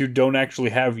kids who don't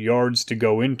actually have yards to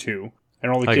go into. And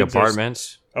all the like kids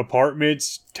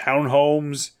apartments,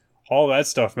 townhomes, all that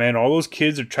stuff, man. All those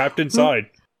kids are trapped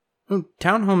inside. Well,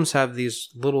 townhomes have these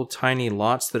little tiny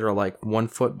lots that are like 1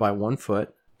 foot by 1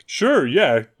 foot. Sure,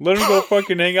 yeah. Let them go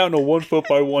fucking hang out in a 1 foot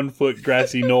by 1 foot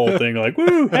grassy knoll thing. Like,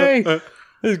 woo, hey, this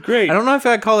is great. I don't know if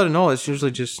I'd call it a knoll. It's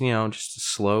usually just, just a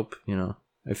slope,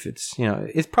 If it's,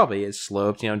 it probably is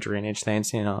sloped, drainage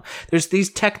things, There's these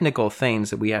technical things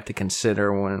that we have to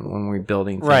consider when we're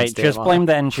building things. Right, just blame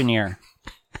the engineer.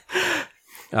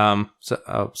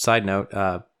 Side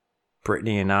note,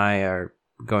 Brittany and I are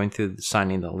going through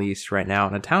signing the lease right now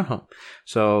in a townhome.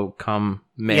 So come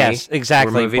May, yes,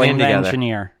 exactly. Blame the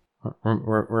engineer.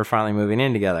 We're finally moving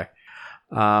in together.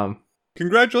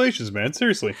 Congratulations, man.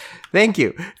 Seriously. Thank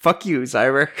you. Fuck you,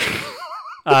 Zyber.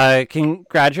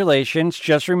 Congratulations.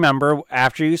 Just remember,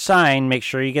 after you sign, make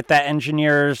sure you get that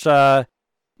engineer's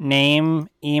name,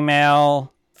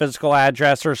 email, physical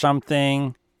address or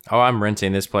something. Oh, I'm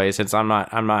renting this place. I'm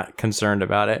not concerned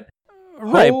about it.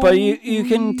 Right, but you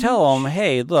can tell them,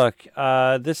 hey, look,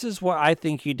 this is what I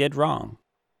think you did wrong.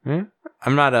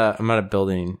 I'm not a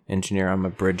building engineer. I'm a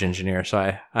bridge engineer,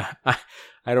 so I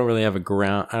don't really have a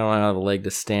ground. I don't have a leg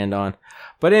to stand on.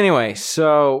 But anyway,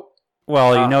 so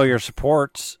well, you know your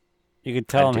supports. You can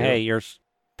tell I them, do. hey, your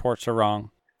supports are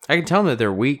wrong. I can tell them that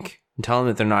they're weak and tell them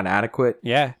that they're not adequate.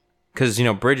 Yeah, because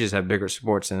bridges have bigger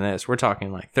supports than this. We're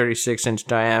talking like 36-inch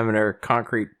diameter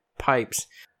concrete pipes,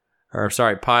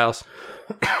 piles.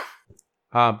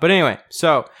 But anyway,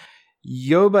 so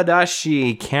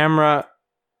Yobadashi Camera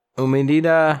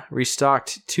Umedida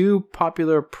restocked two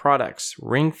popular products,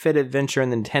 Ring Fit Adventure and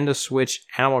the Nintendo Switch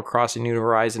Animal Crossing New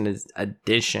Horizons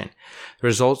Edition. The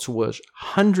results was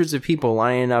hundreds of people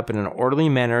lining up in an orderly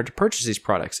manner to purchase these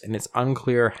products, and it's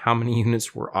unclear how many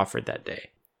units were offered that day.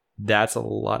 That's a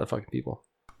lot of fucking people.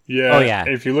 Yeah. Oh, yeah.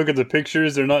 If you look at the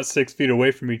pictures, they're not 6 feet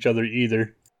away from each other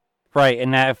either. right.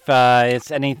 And if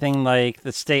it's anything like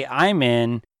the state I'm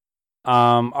in,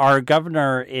 our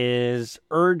governor is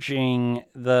urging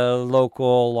the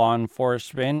local law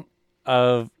enforcement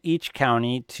of each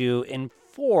county to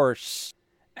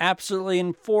absolutely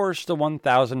enforce the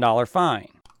 $1,000 fine.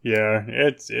 Yeah,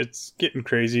 it's getting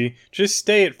crazy. Just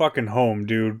stay at fucking home,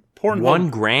 dude.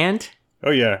 $1,000? Oh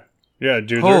yeah, yeah,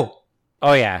 dude. Oh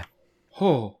yeah.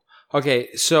 Oh.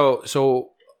 Okay, so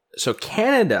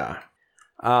Canada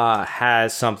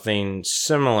has something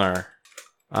similar.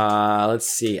 Let's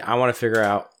see. I want to figure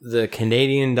out the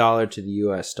Canadian dollar to the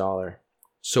US dollar.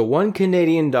 So $1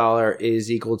 Canadian is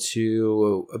equal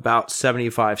to about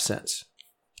 75 cents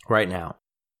right now.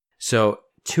 So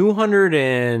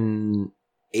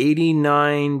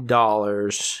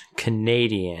 $289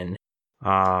 Canadian.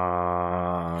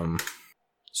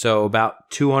 So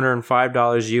about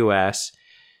 $205 US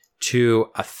to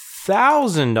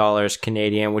 $1,000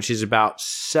 Canadian, which is about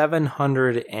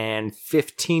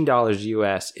 $715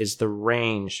 US, is the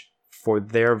range for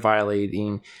their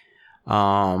violating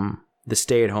the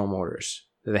stay-at-home orders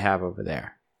that they have over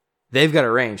there. They've got a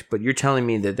range, but you're telling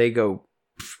me that they go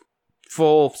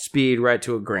full speed right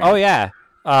to a grand. Oh yeah.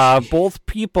 Both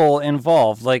people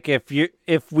involved. Like if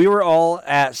we were all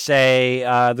at, say,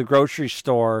 the grocery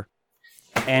store,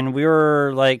 and we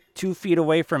were like 2 feet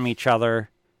away from each other,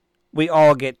 we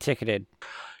all get ticketed.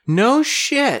 No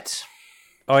shit.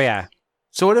 Oh yeah.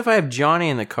 So what if I have Johnny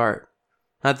in the cart?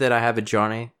 Not that I have a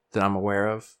Johnny that I'm aware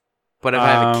of, but if I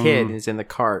have a kid who's in the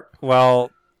cart.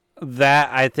 Well, that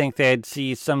I think they'd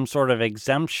see some sort of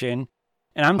exemption.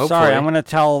 And I'm Hopefully. sorry, I'm going to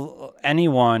tell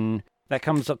anyone that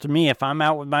comes up to me, if I'm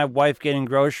out with my wife getting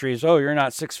groceries, oh, you're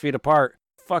not 6 feet apart.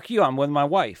 Fuck you, I'm with my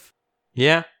wife.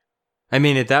 Yeah. I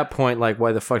mean, at that point, like,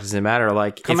 why the fuck does it matter?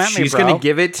 Like, Come if at me, she's bro. going to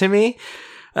give it to me,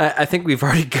 I think we've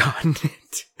already gotten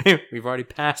it. We've already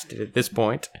passed it at this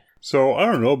point. So I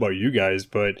don't know about you guys,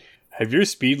 but have your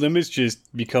speed limits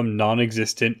just become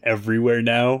non-existent everywhere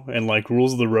now, and like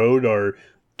rules of the road are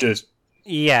just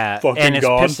fucking and it's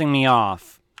gone? pissing me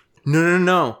off.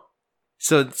 No.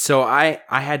 So I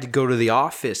had to go to the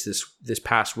office this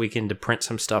past weekend to print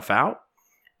some stuff out.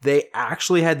 They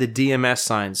actually had the DMS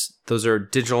signs. Those are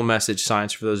digital message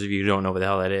signs for those of you who don't know what the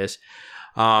hell that is.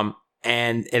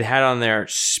 And it had on there,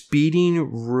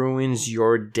 speeding ruins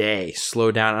your day.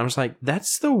 Slow down. I was like,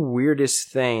 that's the weirdest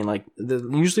thing. Like,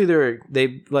 usually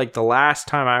they like the last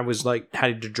time I was like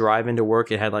had to drive into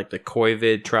work, it had like the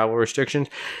COVID travel restrictions.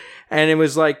 And it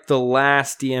was like the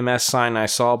last DMS sign I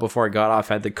saw before I got off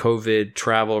had the COVID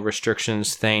travel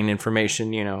restrictions thing,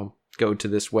 information, go to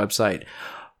this website.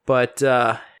 But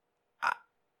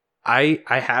I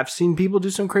have seen people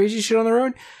do some crazy shit on the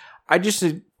road. I just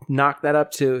knock that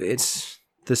up to it's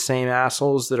the same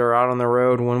assholes that are out on the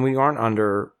road when we aren't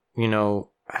under,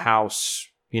 house,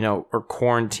 or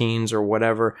quarantines or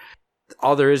whatever.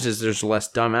 All there is there's less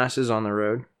dumbasses on the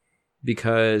road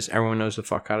because everyone knows the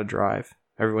fuck how to drive.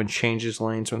 Everyone changes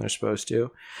lanes when they're supposed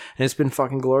to. And it's been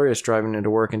fucking glorious driving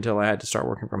into work until I had to start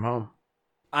working from home.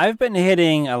 I've been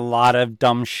hitting a lot of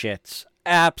dumb shits.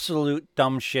 Absolute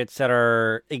dumb shits that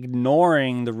are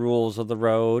ignoring the rules of the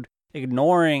road,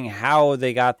 ignoring how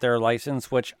they got their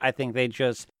license, which I think they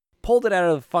just pulled it out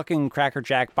of the fucking Cracker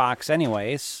Jack box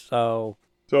anyways. So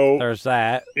there's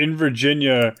that. In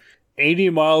Virginia,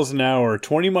 80 miles an hour,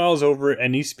 20 miles over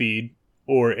any speed,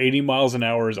 or 80 miles an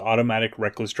hour is automatic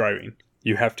reckless driving.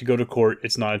 You have to go to court.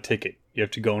 It's not a ticket. You have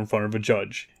to go in front of a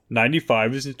judge.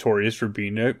 95 is notorious for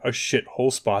being a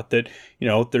shithole spot that,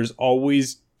 there's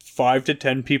always 5 to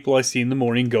 10 people I see in the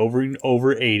morning going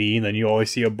over 80, and then you always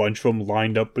see a bunch of them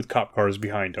lined up with cop cars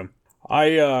behind them.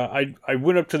 I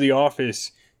went up to the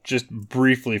office just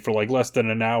briefly for like less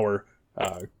than an hour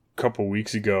a couple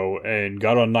weeks ago and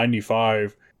got on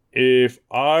 95,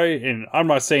 and I'm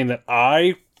not saying that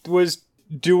I was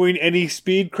doing any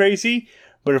speed crazy,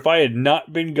 but if I had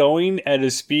not been going at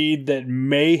a speed that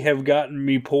may have gotten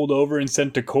me pulled over and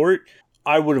sent to court,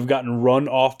 I would have gotten run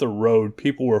off the road.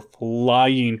 People were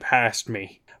flying past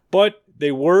me. But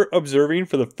they were observing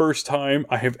for the first time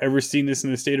I have ever seen this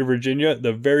in the state of Virginia.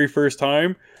 The very first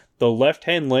time, the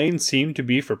left-hand lane seemed to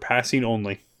be for passing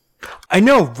only. I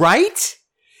know, right?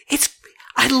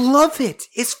 I love it.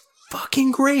 It's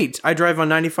fucking great. I drive on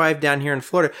 95 down here in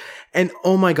Florida, and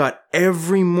oh my God,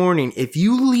 every morning, if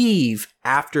you leave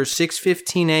after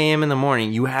 6:15 a.m. in the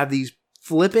morning, you have these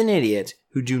flippin' idiots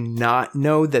who do not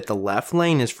know that the left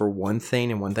lane is for one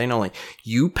thing and one thing only.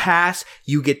 You pass,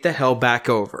 you get the hell back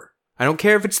over. I don't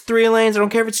care if it's 3 lanes, I don't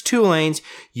care if it's 2 lanes.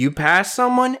 You pass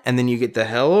someone, and then you get the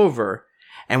hell over.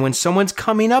 And when someone's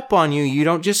coming up on you, you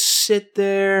don't just sit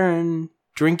there and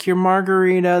drink your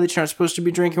margarita that you're not supposed to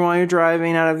be drinking while you're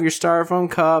driving out of your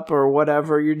styrofoam cup or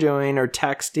whatever you're doing, or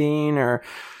texting or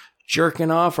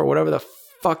jerking off or whatever the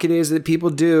fuck it is that people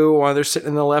do while they're sitting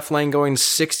in the left lane going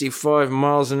 65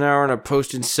 miles an hour and a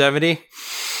posted 70.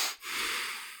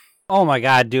 Oh my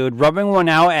God, dude. Rubbing one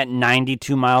out at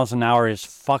 92 miles an hour is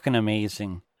fucking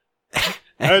amazing.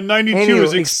 At 92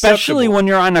 is acceptable. Especially when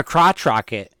you're on a crotch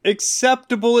rocket.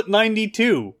 Acceptable at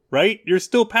 92, right? You're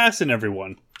still passing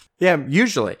everyone. Yeah,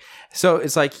 usually. So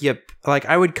it's like,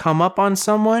 I would come up on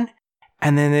someone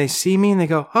and then they see me and they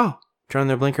go, oh, turn on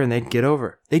their blinker, and they'd get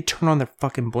over. They'd turn on their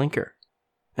fucking blinker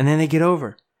and then they get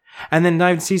over. And then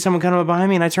I'd see someone coming up behind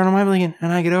me and I turn on my blinker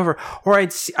and I get over. Or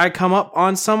I'd come up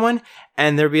on someone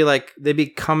and they'd be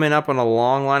coming up on a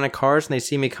long line of cars and they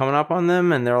see me coming up on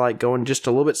them and they're like going just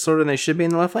a little bit slower than they should be in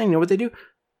the left lane. You know what they do?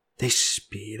 They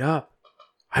speed up.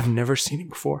 I've never seen it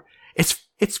before. It's,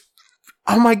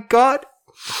 oh my God.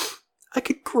 I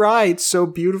could cry. It's so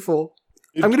beautiful.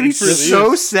 I'm going to be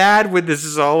so sad when this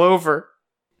is all over.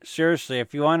 Seriously,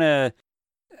 if you want to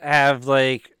have,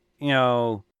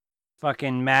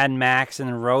 fucking Mad Max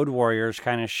and Road Warriors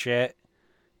kind of shit,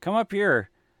 come up here.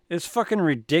 It's fucking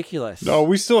ridiculous. No,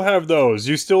 we still have those.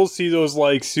 You still see those,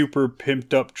 super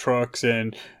pimped up trucks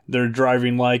and they're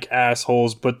driving like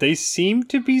assholes, but they seem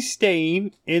to be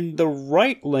staying in the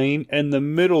right lane and the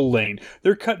middle lane.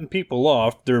 They're cutting people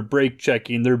off, they're brake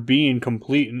checking, they're being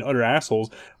complete and utter assholes,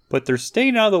 but they're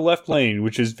staying out of the left lane,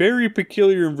 which is very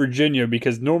peculiar in Virginia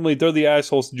because normally they're the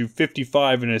assholes to do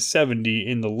 55 and a 70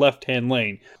 in the left-hand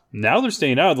lane. Now they're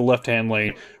staying out of the left-hand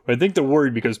lane, but I think they're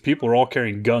worried because people are all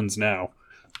carrying guns now.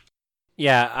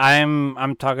 Yeah,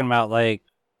 I'm talking about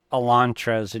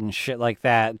Elantras and shit like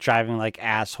that, driving like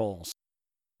assholes.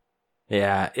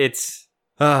 Yeah,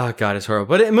 oh God, it's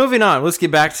horrible. But moving on, let's get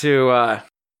back to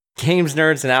games,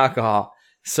 nerds, and alcohol.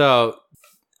 So,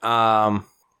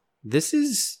 this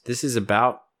is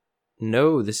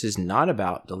not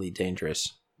about Elite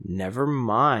Dangerous. Never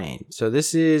mind. So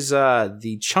this is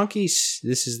the chunky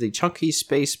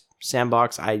space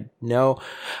sandbox I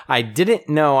didn't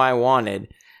know I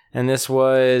wanted. And this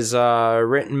was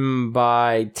written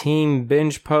by Team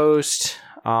Binge Post,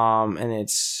 and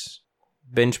it's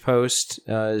Binge Post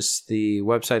is the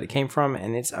website it came from,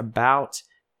 and it's about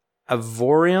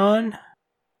Avorion.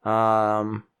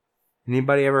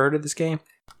 Anybody ever heard of this game?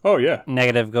 Oh, yeah.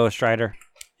 Negative, Ghost Rider.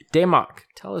 Damok,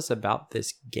 tell us about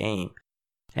this game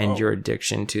and your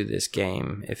addiction to this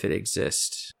game, if it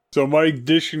exists. So my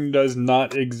addiction does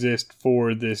not exist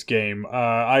for this game.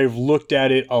 I've looked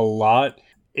at it a lot.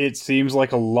 It seems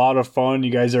like a lot of fun.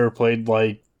 You guys ever played,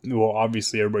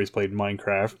 obviously everybody's played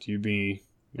Minecraft. You'd be,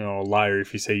 a liar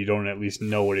if you say you don't at least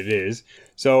know what it is.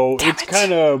 So it's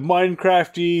kind of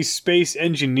Minecraft-y Space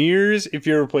Engineers, if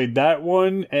you ever played that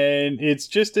one. And it's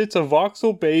a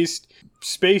voxel-based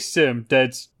space sim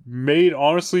that's made,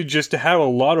 honestly, just to have a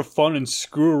lot of fun and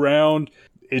screw around.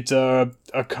 It's a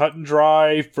cut and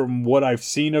dry from what I've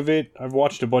seen of it. I've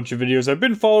watched a bunch of videos. I've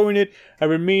been following it. I've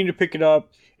been meaning to pick it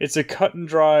up. It's a cut and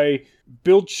dry,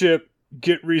 build ship,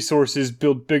 get resources,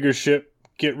 build bigger ship,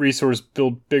 get resource,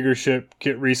 build bigger ship,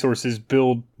 get resources,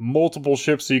 build multiple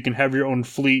ships so you can have your own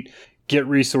fleet, get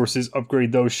resources,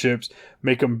 upgrade those ships,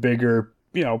 make them bigger,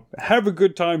 have a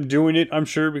good time doing it, I'm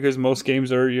sure, because most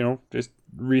games are, just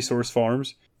resource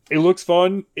farms. It looks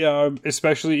fun,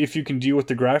 especially if you can deal with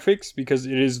the graphics, because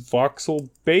it is voxel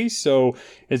based, so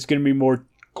it's going to be more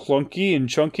clunky and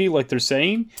chunky, like they're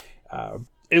saying.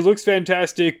 It looks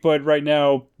fantastic, but right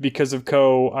now, because of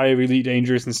I have Elite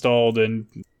Dangerous installed, and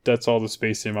that's all the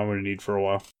space sim I'm going to need for a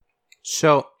while.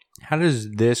 So, how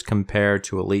does this compare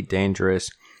to Elite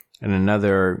Dangerous and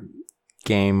another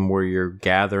game where you're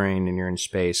gathering and you're in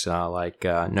space, like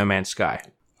No Man's Sky?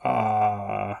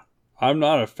 I'm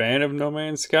not a fan of No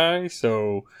Man's Sky,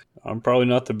 so I'm probably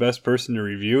not the best person to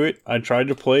review it. I tried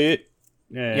to play it.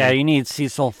 Yeah, you need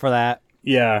Cecil for that.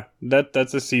 Yeah,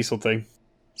 that's a Cecil thing.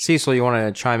 Cecil, you want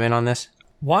to chime in on this?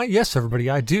 Why, yes, everybody,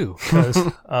 I do. Because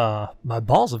my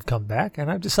balls have come back,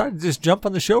 and I've decided to just jump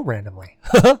on the show randomly.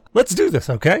 Let's do this,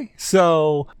 okay?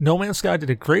 So, No Man's Sky did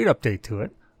a great update to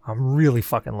it. I'm really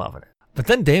fucking loving it. But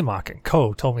then Damok and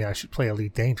Co. told me I should play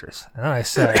Elite Dangerous. And then I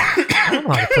said, I don't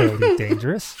know how to play Elite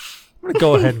Dangerous. I'm going to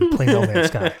go ahead and play No Man's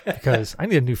Sky, because I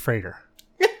need a new freighter.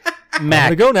 Mac. I'm going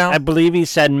to go now. I believe he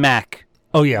said Mac.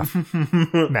 Oh, yeah.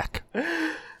 Mac.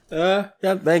 Yeah,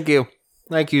 thank you.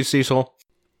 Thank you, Cecil.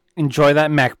 Enjoy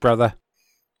that Mac, brother.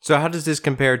 So how does this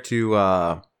compare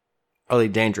to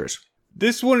Elite Dangerous?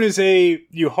 This one is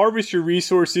you harvest your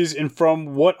resources, and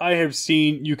from what I have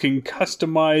seen, you can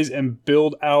customize and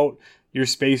build out your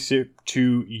spaceship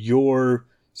to your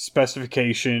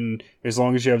specification as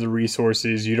long as you have the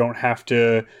resources. You don't have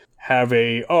to have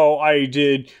I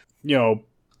did,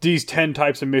 these 10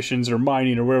 types of missions or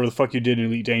mining or whatever the fuck you did in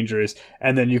Elite Dangerous,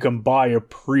 and then you can buy a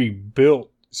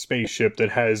pre-built spaceship that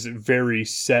has very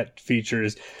set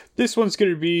features. This one's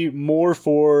going to be more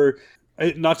for,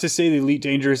 not to say the Elite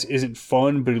Dangerous isn't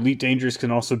fun, but Elite Dangerous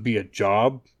can also be a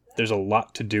job. There's a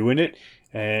lot to do in it,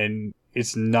 and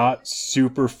it's not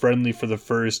super friendly for the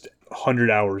first 100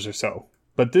 hours or so.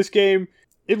 But this game,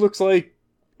 it looks like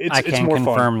it's more fun. I can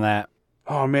confirm that.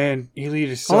 Oh man, Elite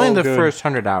is so only in the good. first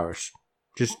 100 hours.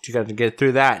 Just you got to get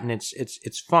through that, and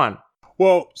it's fun.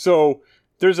 Well, so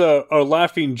there's a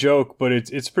laughing joke, but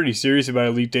it's pretty serious about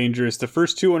Elite Dangerous. The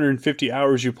first 250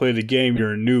 hours you play the game,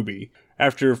 you're a newbie.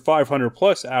 After 500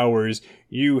 plus hours,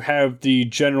 you have the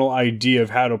general idea of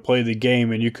how to play the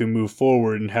game, and you can move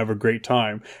forward and have a great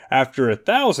time. After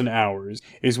 1,000 hours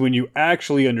is when you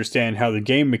actually understand how the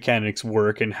game mechanics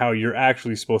work and how you're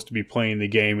actually supposed to be playing the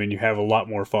game, and you have a lot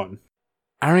more fun.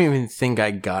 I don't even think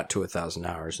I got to 1,000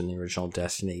 hours in the original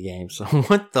Destiny game, so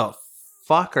what the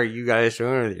fuck are you guys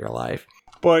doing with your life?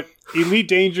 But Elite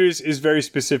Dangerous is very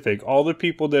specific. All the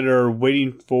people that are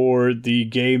waiting for the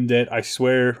game that I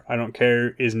swear, I don't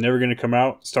care, is never going to come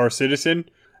out, Star Citizen,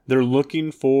 they're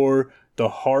looking for the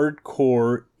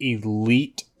hardcore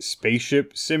elite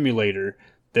spaceship simulator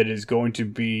that is going to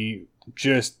be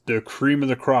just the cream of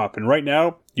the crop. And right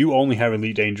now, you only have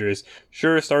Elite Dangerous.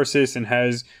 Sure, Star Citizen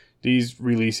has these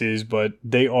releases, but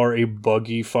they are a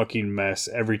buggy fucking mess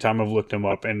every time I've looked them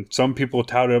up. And some people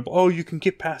tout up, oh, you can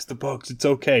get past the bugs, it's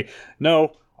okay.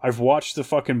 No, I've watched the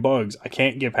fucking bugs. I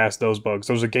can't get past those bugs.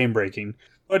 Those are game breaking.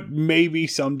 But maybe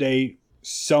someday,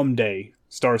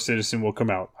 Star Citizen will come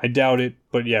out. I doubt it,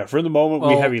 but yeah, for the moment,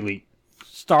 we have Elite.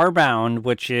 Starbound,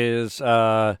 which is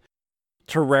a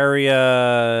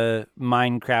Terraria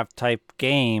Minecraft type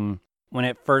game, when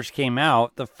it first came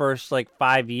out, the first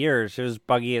 5 years, it was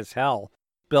buggy as hell,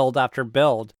 build after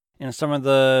build. And some of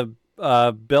the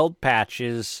build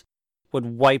patches would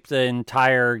wipe the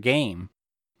entire game.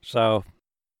 So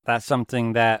that's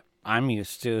something that I'm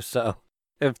used to. So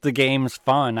if the game's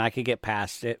fun, I could get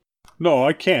past it. No,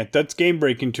 I can't. That's game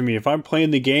breaking to me. If I'm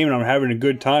playing the game and I'm having a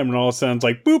good time and all of a sudden it's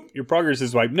like, boop, your progress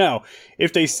is wiped. Now,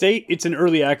 if they say it's an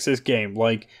early access game,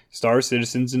 like Star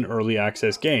Citizen's an early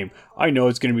access game, I know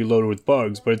it's going to be loaded with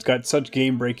bugs, but it's got such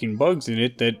game breaking bugs in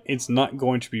it that it's not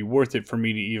going to be worth it for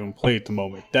me to even play at the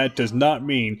moment. That does not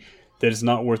mean that it's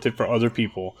not worth it for other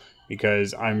people,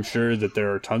 because I'm sure that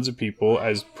there are tons of people,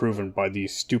 as proven by the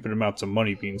stupid amounts of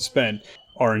money being spent,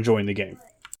 are enjoying the game.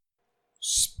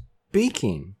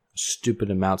 Speaking stupid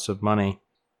amounts of money.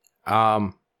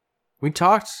 We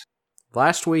talked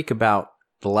last week about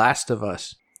The Last of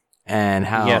Us and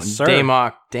how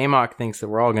Damok thinks that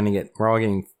we're all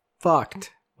getting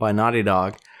fucked by Naughty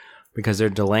Dog because they're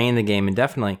delaying the game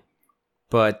indefinitely.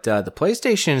 But the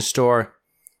PlayStation Store,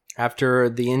 after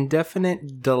the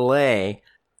indefinite delay,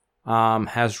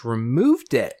 has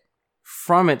removed it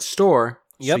from its store,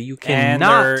 so you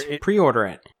cannot pre-order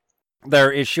it.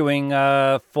 They're issuing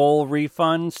full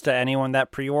refunds to anyone that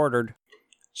pre-ordered.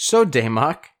 So,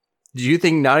 Damok, do you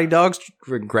think Naughty Dog's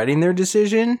regretting their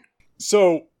decision?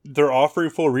 So, they're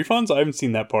offering full refunds? I haven't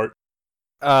seen that part.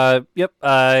 Yep.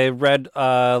 I read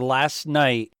last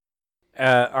night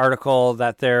article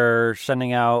that they're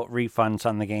sending out refunds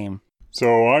on the game.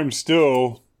 So, I'm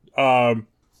still...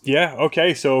 yeah,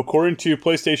 okay. So, according to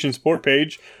PlayStation Sport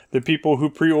page, the people who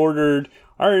pre-ordered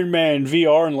Iron Man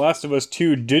VR and Last of Us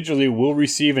 2 digitally will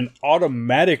receive an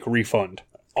automatic refund.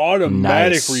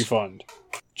 Refund.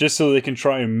 Just so they can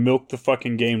try and milk the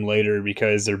fucking game later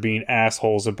because they're being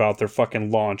assholes about their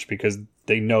fucking launch because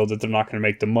they know that they're not going to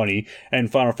make the money.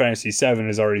 And Final Fantasy VII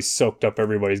has already soaked up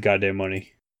everybody's goddamn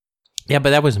money. Yeah, but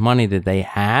that was money that they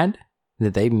had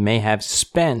that they may have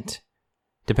spent.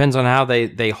 Depends on how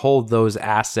they hold those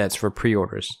assets for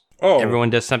pre-orders. Oh. Everyone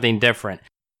does something different.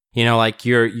 You know, like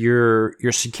your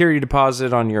security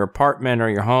deposit on your apartment or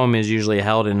your home is usually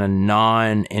held in a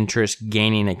non-interest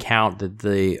gaining account that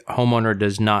the homeowner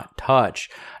does not touch.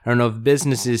 I don't know if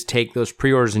businesses take those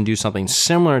pre-orders and do something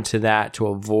similar to that to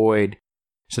avoid,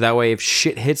 so that way if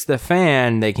shit hits the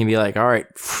fan, they can be like, all right,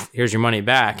 here's your money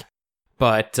back.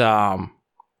 But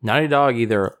Naughty Dog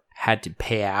either had to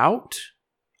pay out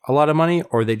a lot of money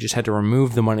or they just had to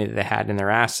remove the money that they had in their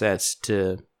assets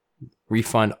to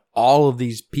refund all of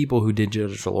these people who did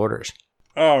digital orders.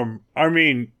 I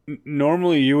mean,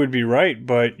 normally you would be right,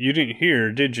 but you didn't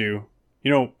hear, did you?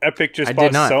 You know, Epic just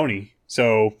bought Sony,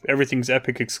 so everything's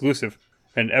Epic exclusive.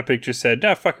 And Epic just said,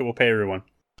 nah, fuck it, we'll pay everyone.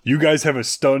 You guys have a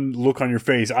stunned look on your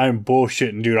face. I'm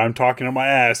bullshitting, dude. I'm talking on my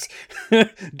ass.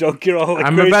 Don't get all like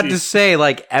I'm crazy. about to say,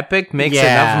 like, Epic makes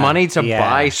enough money to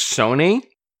buy Sony?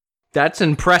 That's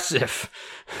impressive.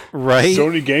 Right?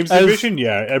 Sony Games Division?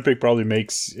 Yeah, Epic probably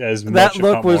makes as much. That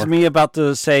look was me about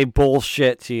to say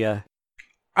bullshit to you.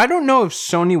 I don't know if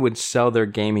Sony would sell their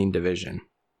gaming division.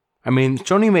 I mean,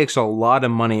 Sony makes a lot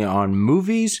of money on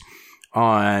movies,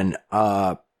 on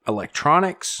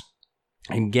electronics,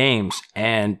 and games.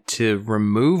 And to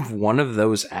remove one of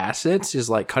those assets is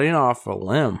like cutting off a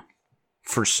limb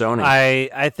for Sony.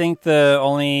 I think the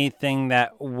only thing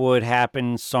that would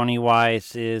happen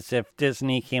Sony-wise is if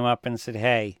Disney came up and said,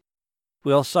 hey,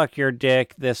 we'll suck your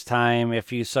dick this time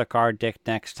if you suck our dick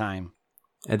next time.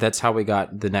 And that's how we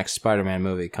got the next Spider-Man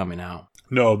movie coming out.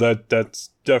 No, that's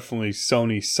definitely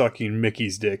Sony sucking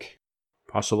Mickey's dick.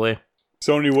 Possibly.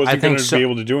 Sony wasn't going to be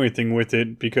able to do anything with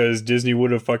it because Disney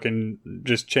would have fucking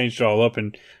just changed it all up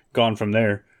and gone from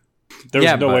there. There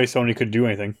was no way Sony could do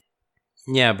anything.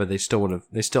 Yeah, but they still would have.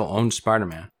 They still own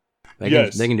Spider-Man. They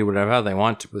can do whatever they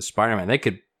want with Spider-Man. They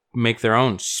could make their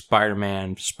own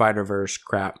Spider-Man, Spider-Verse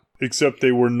crap. Except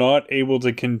they were not able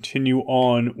to continue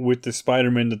on with the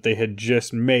Spider-Man that they had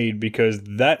just made because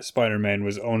that Spider-Man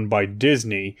was owned by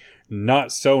Disney, not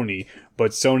Sony.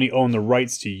 But Sony owned the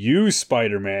rights to use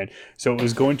Spider-Man, so it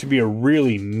was going to be a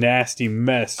really nasty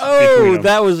mess. Oh,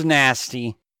 that was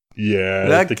nasty.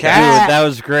 Yeah, the cat. Dude, that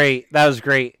was great. That was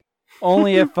great.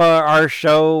 Only if our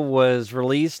show was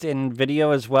released in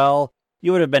video as well,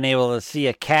 you would have been able to see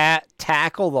a cat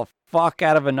tackle the fuck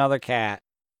out of another cat.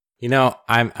 You know,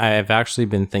 I've actually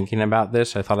been thinking about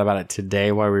this. I thought about it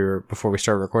today before we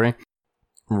started recording.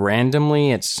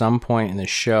 Randomly, at some point in the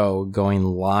show, going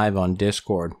live on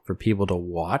Discord for people to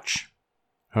watch.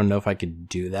 I don't know if I could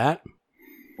do that.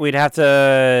 We'd have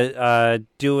to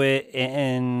do it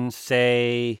in,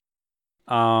 say,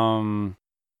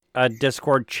 a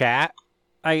Discord chat.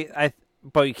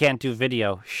 But you can't do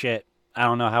video. Shit. I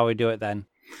don't know how we do it then.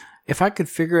 If I could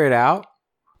figure it out,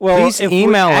 well, please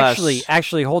email us.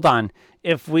 Actually, hold on.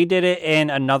 If we did it in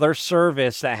another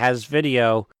service that has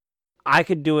video, I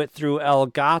could do it through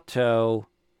Elgato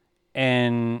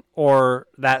or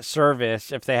that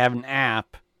service if they have an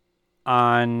app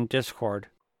on Discord.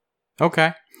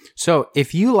 Okay. So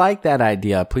if you like that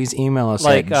idea, please email us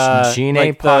like, at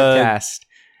G.N.A podcast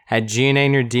at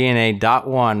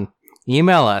GNAinyourdNA.1.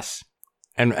 Email us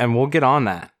and we'll get on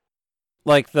that.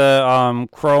 Like the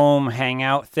Chrome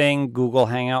Hangout thing, Google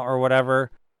Hangout or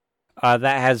whatever, that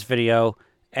has video.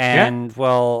 And,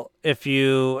 well, if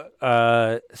you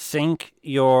sync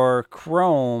your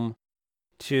Chrome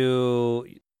to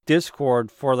Discord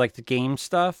for, like, the game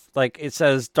stuff, like, it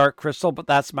says Dark Crystal, but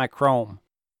that's my Chrome.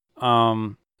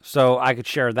 So I could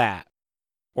share that.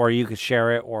 Or you could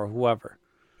share it, or whoever.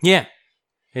 Yeah.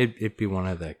 It'd be one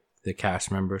of the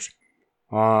cast members.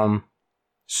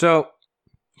 So,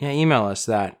 yeah, email us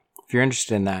that if you're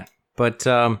interested in that. But,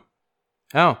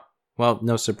 well,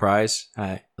 no surprise.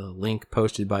 The link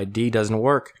posted by D doesn't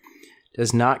work.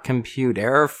 Does not compute.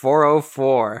 Error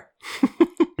 404.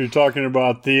 You're talking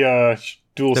about the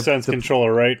DualSense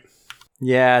controller, right?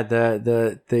 Yeah,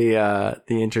 the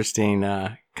interesting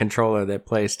controller that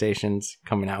PlayStation's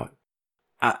coming out.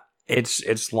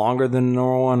 It's longer than the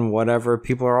normal one. Whatever.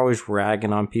 People are always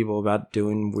ragging on people about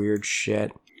doing weird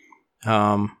shit.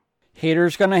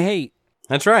 Haters gonna hate.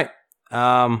 That's right.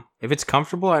 If it's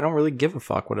comfortable, I don't really give a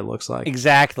fuck what it looks like.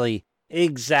 Exactly.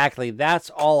 That's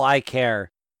all I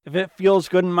care. If it feels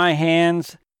good in my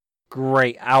hands,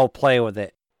 great. I'll play with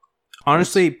it.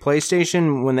 Honestly,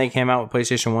 PlayStation, when they came out with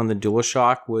PlayStation 1, the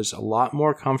DualShock was a lot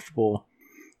more comfortable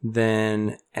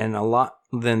than the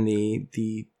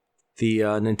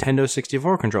Nintendo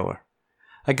 64 controller.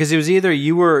 Like, because it was either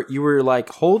you were like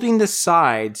holding the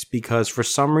sides because for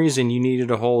some reason you needed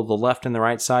to hold the left and the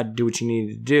right side to do what you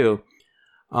needed to do,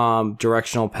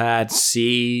 directional pads,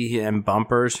 C, and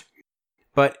bumpers.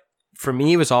 But for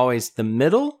me, it was always the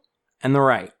middle and the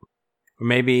right. Or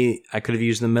maybe I could have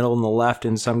used the middle and the left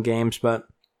in some games, but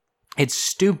it's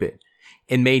stupid.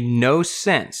 It made no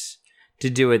sense to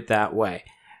do it that way.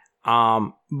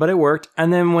 But it worked.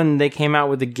 And then when they came out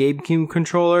with the GameCube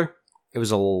controller, it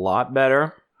was a lot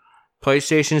better.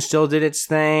 PlayStation still did its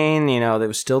thing. You know, there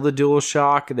was still the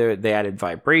DualShock. They added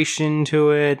vibration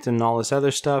to it and all this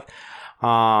other stuff.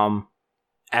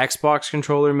 Xbox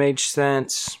controller made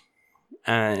sense.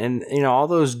 And you know, all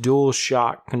those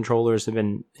DualShock controllers have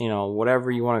been, you know, whatever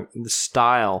you want to, the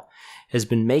style has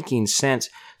been making sense.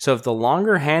 So if the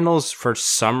longer handles for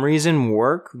some reason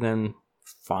work, then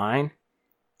fine.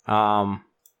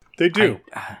 They do.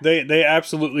 They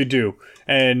absolutely do.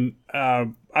 And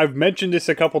I've mentioned this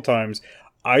a couple times.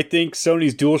 I think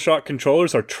Sony's DualShock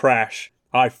controllers are trash.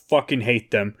 I fucking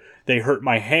hate them. They hurt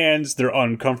my hands. They're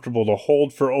uncomfortable to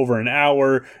hold for over an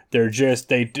hour. They're just,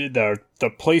 the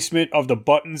placement of the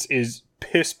buttons is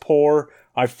piss poor.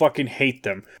 I fucking hate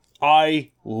them.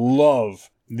 I love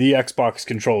the Xbox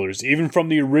controllers. Even from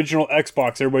the original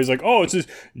Xbox, everybody's like, oh, it's this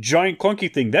giant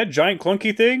clunky thing. That giant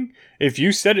clunky thing, if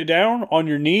you set it down on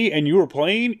your knee and you were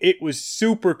playing, it was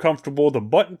super comfortable. The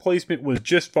button placement was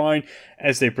just fine.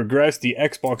 As they progressed, the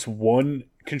Xbox One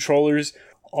controllers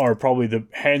are probably the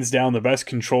hands down the best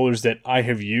controllers that I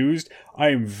have used.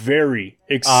 I am very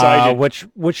excited.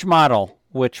 Which model?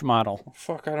 Which model?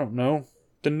 Fuck, I don't know.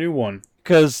 The new one.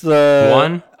 Because the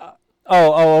one.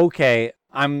 Okay.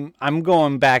 I'm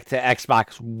going back to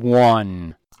Xbox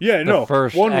One. Yeah, no,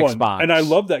 first one, Xbox. and I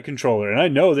love that controller, and I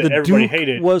know that the everybody Duke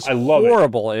hated it. Was I love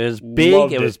horrible. It. It was big.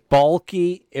 Loved it was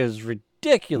bulky. It was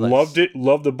ridiculous. Loved it.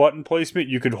 Loved the button placement.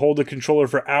 You could hold the controller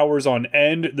for hours on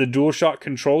end. The DualShock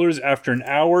controllers, after an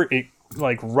hour, it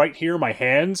like right here, my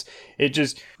hands. It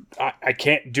just, I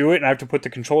can't do it, and I have to put the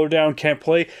controller down. Can't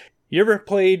play. You ever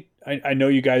played? I know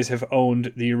you guys have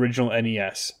owned the original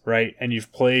NES, right? And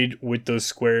you've played with those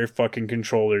square fucking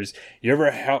controllers. You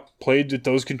ever played with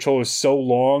those controllers so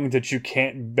long that you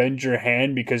can't bend your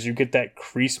hand because you get that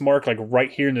crease mark like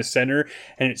right here in the center,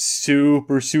 and it's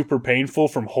super, super painful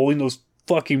from holding those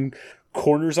fucking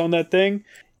corners on that thing?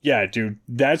 Yeah, dude,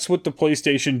 that's what the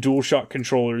PlayStation DualShock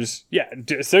controllers... Yeah,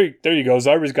 there you go.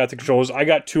 Zyber's got the controllers. I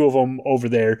got two of them over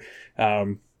there.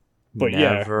 But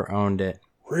Never owned it.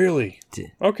 Really?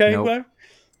 Okay. Nope.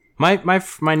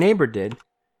 My neighbor did,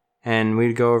 and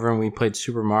we'd go over and we played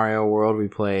Super Mario World. We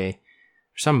play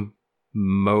some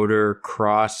motor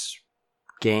cross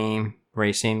game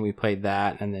racing. We played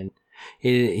that, and then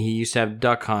he used to have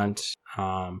Duck Hunt.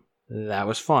 That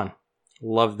was fun.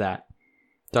 Loved that.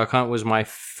 Duck Hunt was my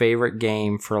favorite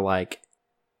game for like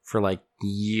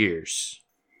years.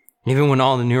 Even when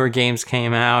all the newer games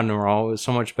came out and were all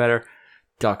so much better,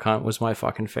 Duck Hunt was my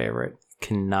fucking favorite.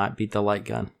 Cannot beat the light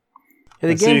gun.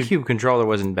 The GameCube controller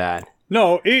wasn't bad.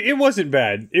 No, it wasn't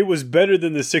bad. It was better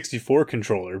than the 64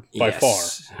 controller by far.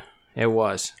 It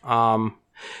was.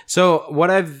 So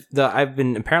what I've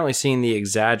been apparently seeing the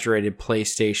exaggerated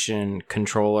PlayStation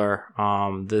controller.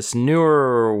 This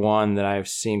newer one that I've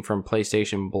seen from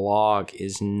PlayStation Blog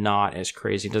is not as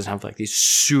crazy. It doesn't have like these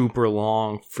super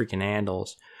long freaking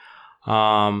handles.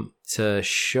 To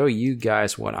show you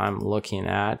guys what I'm looking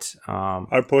at.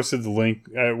 I posted the link.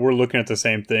 We're looking at the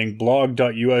same thing.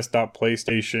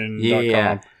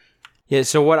 blog.us.playstation.com. Yeah,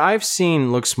 so what I've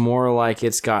seen looks more like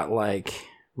it's got like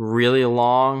really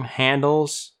long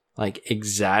handles, like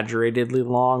exaggeratedly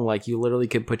long, like you literally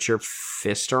could put your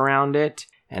fist around it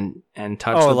and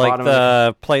touch the like bottom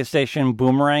the PlayStation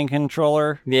Boomerang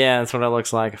controller? Yeah, that's what it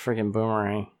looks like, a freaking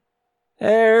boomerang.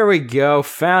 There we go.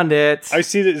 Found it. I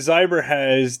see that Zyber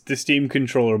has the Steam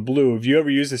controller blue. Have you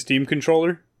ever used a Steam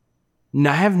controller?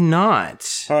 No, I have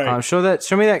not. All right. Show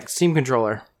me that Steam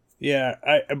controller. Yeah,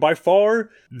 by far,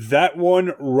 that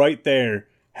one right there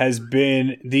has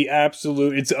been the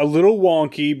absolute... It's a little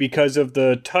wonky because of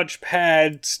the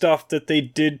touchpad stuff that they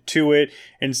did to it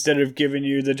instead of giving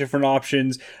you the different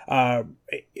options.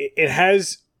 It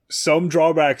has some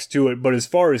drawbacks to it, but as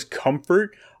far as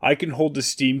comfort... I can hold the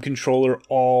Steam controller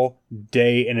all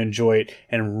day and enjoy it,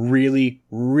 and really,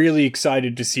 really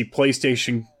excited to see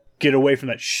PlayStation get away from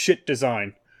that shit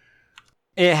design.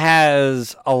 It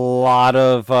has a lot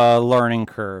of learning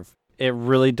curve. It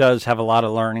really does have a lot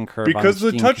of learning curve because on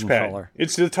of the the Steam touchpad. controller.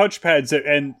 It's the touchpads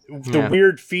and the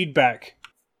weird feedback.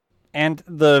 And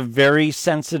the very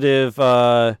sensitive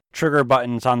trigger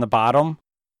buttons on the bottom.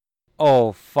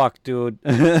 Oh, fuck, dude.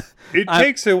 It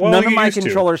takes a while to get used to. None of my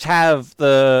controllers have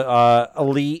the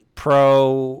Elite,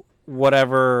 Pro,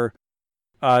 whatever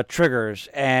triggers.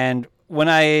 And when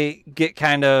I get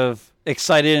kind of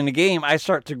excited in the game, I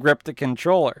start to grip the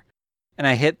controller. And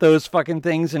I hit those fucking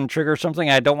things and trigger something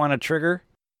I don't want to trigger.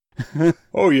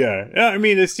 Oh, yeah. I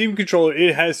mean, the Steam controller,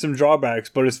 it has some drawbacks,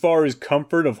 but as far as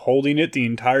comfort of holding it the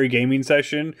entire gaming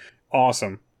session,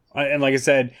 awesome. And like I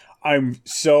said, I'm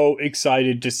so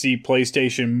excited to see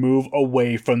PlayStation move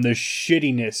away from the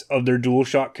shittiness of their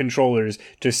DualShock controllers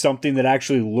to something that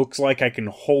actually looks like I can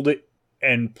hold it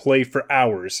and play for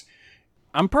hours.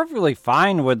 I'm perfectly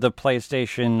fine with the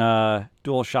PlayStation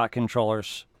DualShock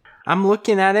controllers. I'm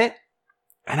looking at it,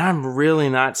 and I'm really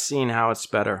not seeing how it's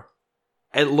better.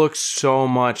 It looks so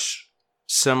much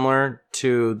similar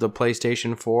to the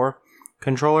PlayStation 4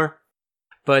 controller,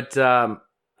 but I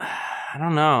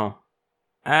don't know.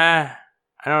 I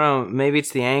don't know. Maybe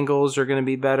it's the angles are going to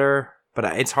be better, but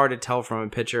it's hard to tell from a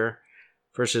picture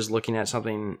versus looking at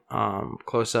something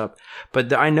close up.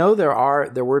 But I know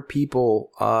there were people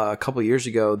a couple years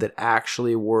ago that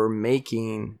actually were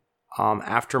making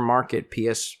aftermarket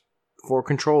PS4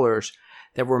 controllers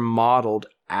that were modeled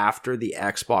after the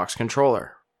Xbox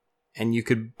controller, and you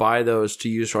could buy those to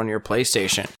use on your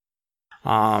PlayStation.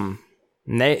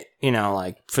 They,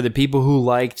 like for the people who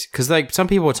liked, because like some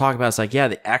people would talk about, it's like, yeah,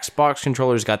 the Xbox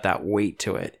controller's got that weight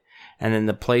to it, and then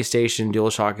the PlayStation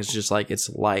DualShock is just like, it's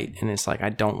light, and it's like, I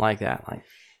don't like that. Like,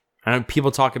 I know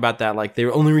people talk about that, like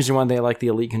the only reason why they like the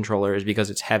Elite controller is because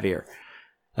it's heavier.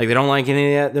 Like they don't like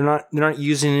any of that. They're not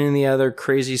using any of the other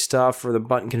crazy stuff or the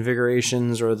button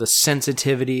configurations or the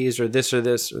sensitivities or this or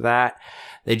that.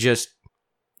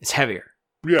 It's heavier.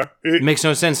 Yeah. It makes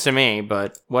no sense to me,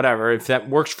 but whatever. If that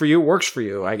works for you, works for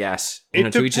you, I guess.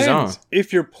 To each his own.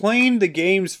 If you're playing the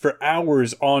games for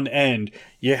hours on end,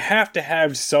 you have to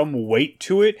have some weight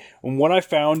to it. And what I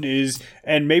found is,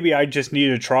 and maybe I just need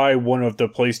to try one of the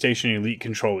PlayStation Elite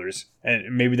controllers,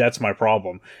 and maybe that's my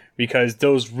problem, because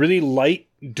those really light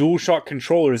DualShock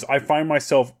controllers, I find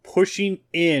myself pushing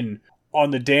in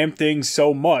on the damn thing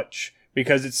so much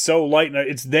because it's so light and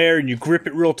it's there and you grip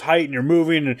it real tight and you're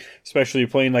moving, and especially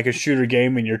playing like a shooter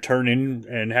game and you're turning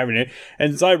and having it.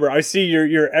 And Zyber, I see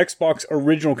your Xbox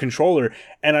original controller,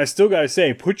 and I still gotta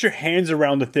say, put your hands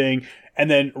around the thing and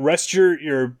then rest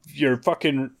your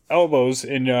fucking elbows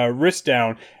and wrist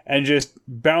down and just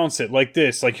bounce it like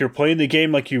this, like you're playing the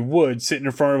game like you would sitting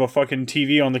in front of a fucking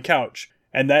TV on the couch.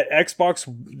 And that Xbox,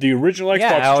 the original Xbox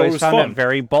controller was fun. I always found it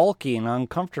very bulky and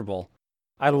uncomfortable.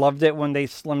 I loved it when they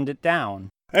slimmed it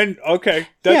down. And okay,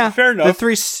 that's fair enough. The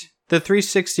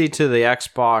 360 to the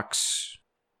Xbox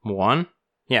One,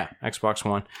 Xbox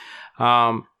One.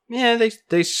 They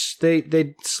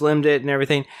slimmed it and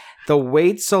everything. The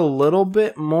weight's a little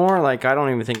bit more. Like I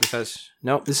don't even think this has.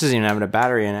 Nope, this isn't even having a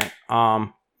battery in it.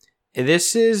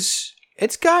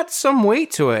 It's got some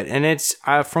weight to it, and it's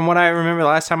from what I remember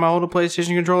last time I held a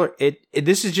PlayStation controller.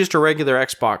 This is just a regular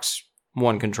Xbox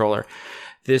One controller.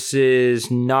 This is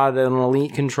not an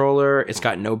Elite controller. It's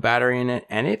got no battery in it,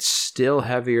 and it's still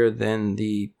heavier than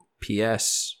the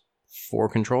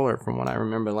PS4 controller from what I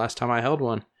remember last time I held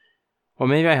one. Well,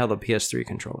 maybe I held a PS3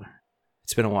 controller.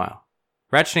 It's been a while.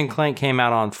 Ratchet & Clank came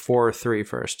out on 4.3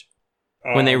 first,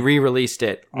 when they re-released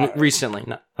it recently,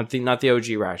 not the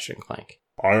OG Ratchet & Clank.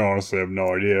 I honestly have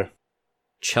no idea.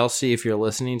 Chelsea, if you're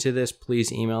listening to this,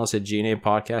 please email us at G.N.A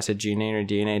podcast@G.N.A or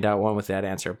DNA.1 with that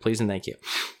answer. Please and thank you.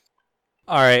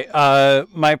 All right.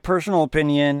 My personal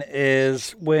opinion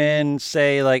is when,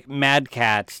 say, like Mad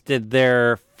Catz did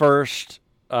their first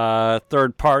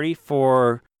third party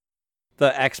for the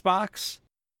Xbox.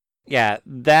 Yeah,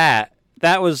 that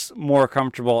was more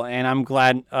comfortable, and I'm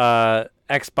glad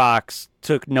Xbox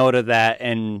took note of that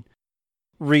and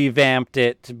revamped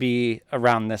it to be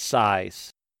around this size.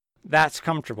 That's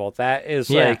comfortable. That is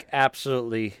like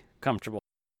absolutely comfortable.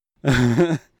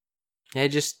 I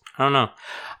don't know.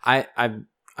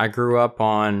 I grew up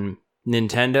on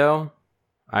Nintendo.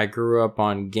 I grew up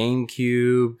on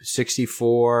GameCube,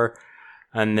 64,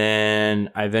 and then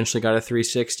I eventually got a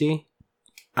 360.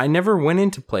 I never went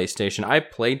into PlayStation. I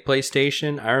played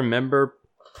PlayStation. I remember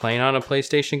playing on a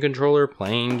PlayStation controller,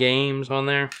 playing games on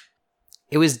there.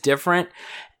 It was different.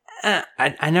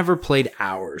 I never played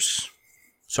hours,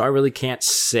 so I really can't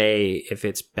say if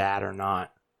it's bad or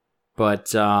not.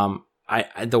 But the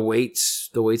weight's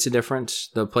a difference.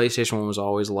 The PlayStation one was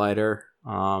always lighter.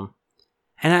 And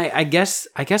I guess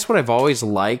what I've always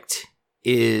liked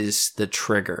is the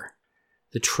trigger.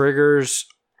 The triggers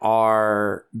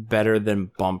are better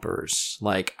than bumpers.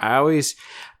 Like I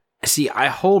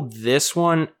hold this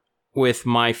one with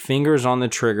my fingers on the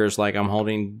triggers like I'm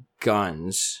holding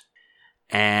guns.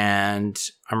 and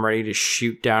I'm ready to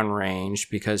shoot down range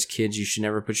because kids, you should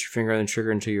never put your finger on the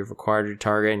trigger until you've acquired your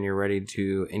target and you're ready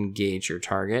to engage your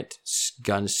target.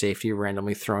 Gun safety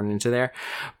randomly thrown into there.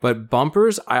 But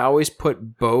bumpers, I always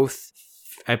put both.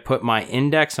 I put my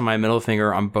index and my middle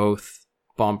finger on both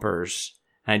bumpers.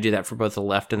 And I do that for both the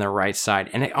left and the right side.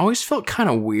 And it always felt kind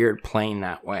of weird playing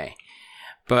that way.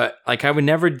 But like I would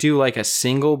never do like a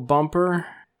single bumper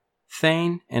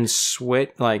thing and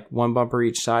switch like one bumper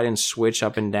each side and switch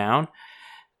up and down.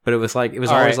 But it was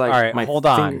always like all right, my hold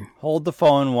finger. on. Hold the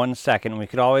phone 1 second. We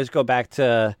could always go back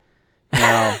to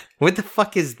What the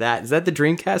fuck is that? Is that the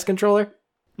Dreamcast controller?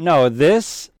 No,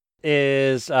 this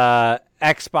is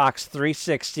Xbox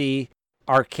 360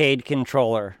 arcade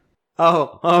controller.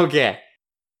 Oh, okay.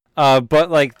 But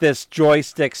like this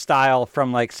joystick style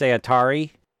from like say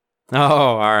Atari. Oh,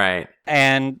 all right.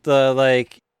 And the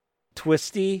like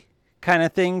twisty kind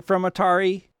of thing from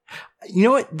Atari. You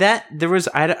know what?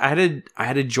 I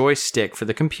had a joystick for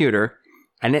the computer,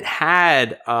 and it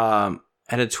had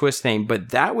a twist thing, but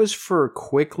that was for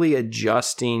quickly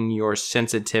adjusting your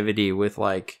sensitivity with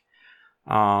like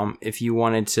if you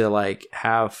wanted to like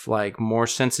have like more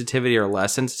sensitivity or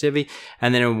less sensitivity.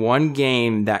 And then in one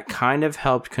game that kind of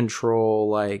helped control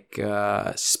like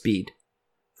speed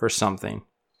for something,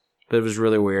 but it was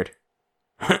really weird.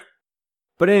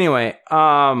 But anyway,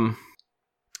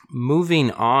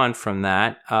 moving on from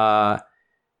that, I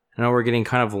know we're getting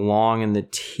kind of long in the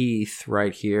teeth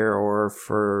right here, or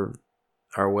for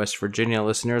our West Virginia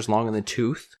listeners, long in the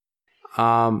tooth.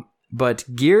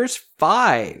 But Gears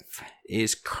 5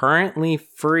 is currently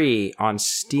free on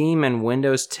Steam and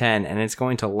Windows 10, and it's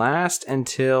going to last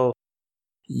until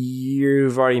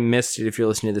you've already missed it if you're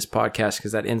listening to this podcast,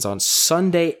 because that ends on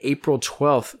Sunday, April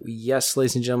 12th. Yes,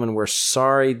 ladies and gentlemen, we're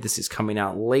sorry this is coming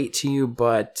out late to you,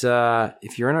 but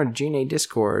if you're in our G.N.A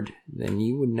Discord, then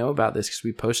you would know about this because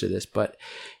we posted this. But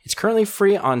it's currently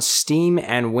free on Steam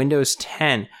and Windows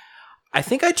 10. I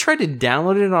think I tried to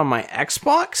download it on my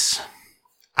Xbox.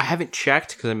 I haven't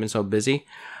checked because I've been so busy,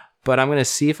 but I'm going to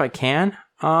see if I can.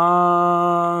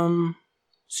 So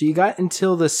you got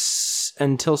until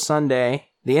Sunday,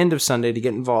 the end of Sunday, to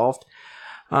get involved.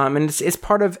 And it's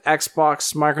part of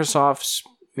Xbox, Microsoft's,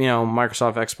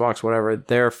 Microsoft, Xbox, whatever.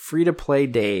 They're free-to-play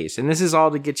days, and this is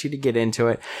all to get you to get into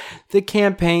it. The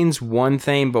campaign's one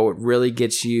thing, but what really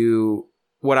gets you,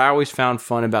 what I always found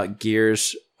fun about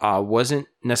Gears wasn't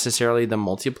necessarily the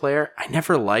multiplayer. I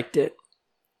never liked it.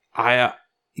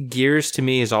 Gears to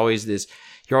me is always this,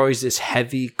 you're always this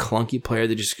heavy, clunky player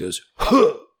that just goes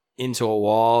into a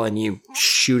wall and you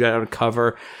shoot out of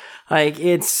cover. Like,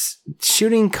 it's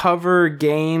shooting cover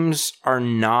games are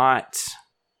not,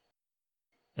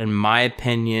 in my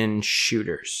opinion,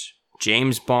 shooters.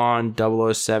 James Bond,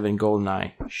 007,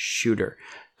 GoldenEye, shooter.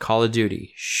 Call of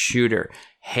Duty, shooter.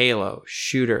 Halo,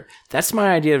 shooter. That's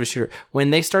my idea of a shooter. When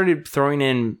they started throwing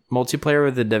in multiplayer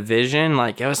with The Division,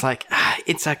 like, I was like,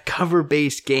 it's a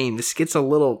cover-based game. This gets a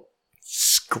little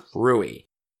screwy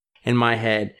in my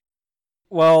head.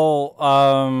 Well,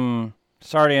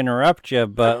 sorry to interrupt you,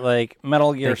 but like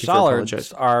Metal Gear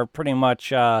Solids are pretty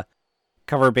much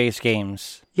cover-based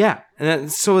games. Yeah,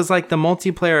 and so it's like the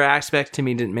multiplayer aspect to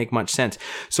me didn't make much sense.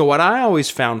 So what I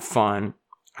always found fun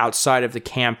outside of the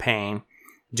campaign,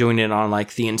 doing it on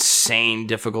like the insane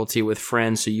difficulty with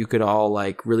friends, so you could all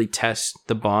like really test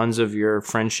the bonds of your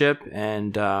friendship,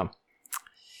 and do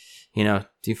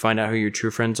you find out who your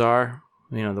true friends are?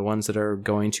 The ones that are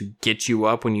going to get you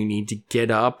up when you need to get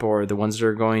up, or the ones that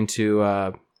are going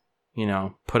to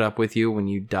put up with you when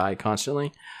you die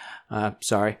constantly.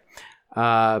 Sorry.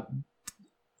 Sorry.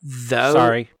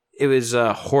 It was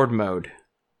horde mode.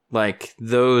 Like,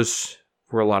 those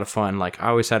were a lot of fun. Like, I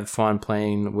always had fun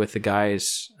playing with the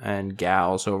guys and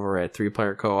gals over at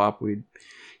 3-player co-op. We'd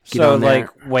get on there.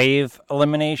 Like wave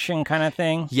elimination kind of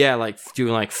thing? Yeah, like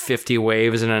doing like 50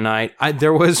 waves in a night.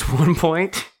 There was one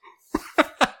point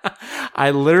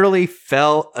I literally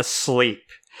fell asleep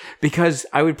because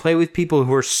I would play with people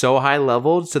who are so high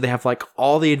leveled, so they have like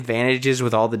all the advantages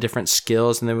with all the different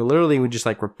skills, and they would just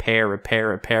like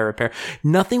repair.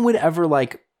 Nothing would ever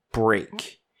like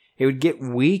break. It would get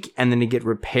weak and then it'd get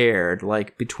repaired,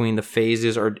 like between the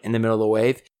phases or in the middle of the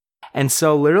wave. And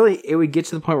so literally it would get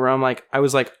to the point where I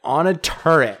was like on a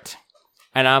turret,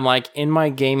 and I'm like in my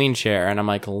gaming chair, and I'm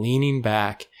like leaning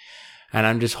back, and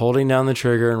I'm just holding down the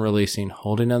trigger and releasing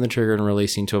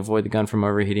to avoid the gun from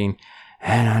overheating.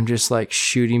 And I'm just like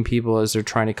shooting people as they're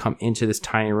trying to come into this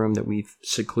tiny room that we've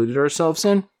secluded ourselves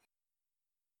in.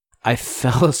 I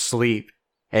fell asleep,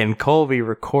 and Colby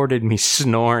recorded me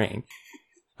snoring.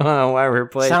 why we're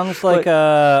playing. Sounds like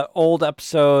a old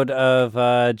episode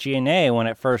of G.N.A. when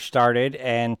it first started,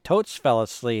 and Totes fell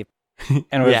asleep,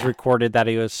 and it was recorded that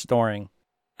he was snoring.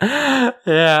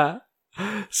 Yeah.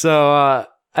 So,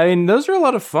 I mean, those are a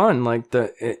lot of fun. Like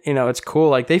it's cool.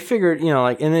 Like they figured,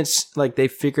 and it's like they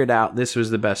figured out this was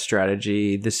the best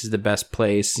strategy. This is the best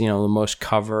place, the most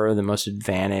cover, the most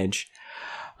advantage.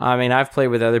 I mean, I've played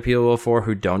with other people before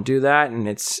who don't do that, and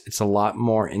it's a lot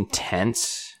more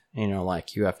intense.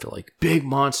 Like you have to like big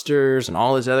monsters and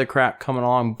all this other crap coming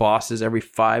along, bosses every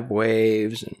 5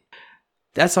 waves. And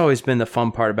that's always been the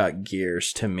fun part about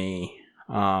Gears to me.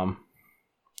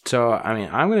 So, I mean,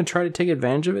 I'm going to try to take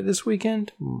advantage of it this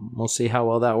weekend. We'll see how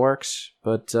well that works.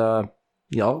 But,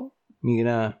 y'all, you going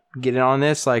to get in on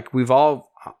this? Like,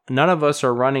 none of us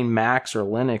are running Macs or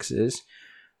Linuxes.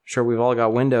 Sure, we've all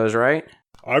got Windows, right?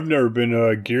 I've never been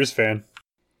a Gears fan.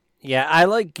 Yeah, I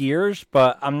like Gears,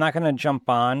 but I'm not going to jump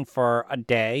on for a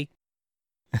day.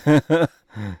 If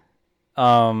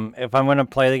I'm going to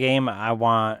play the game, I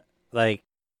want, like,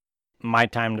 my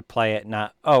time to play it,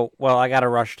 not, I got to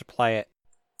rush to play it.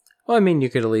 Well, I mean, you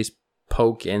could at least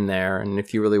poke in there, and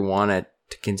if you really want it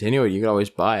to continue it, you could always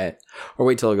buy it, or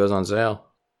wait till it goes on sale.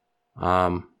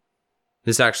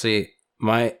 This actually,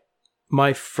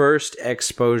 my first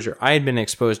exposure, I had been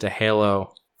exposed to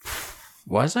Halo.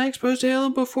 Was I exposed to Halo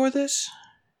before this?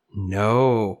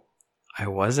 No, I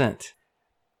wasn't.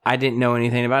 I didn't know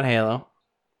anything about Halo.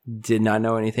 Did not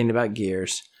know anything about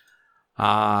Gears.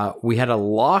 We had a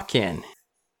lock-in.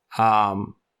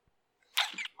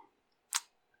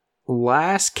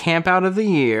 Last camp out of the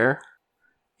year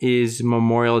is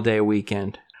Memorial Day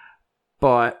weekend.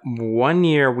 But one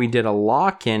year we did a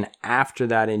lock-in after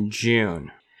that in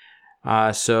June.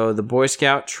 So the Boy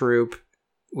Scout troop,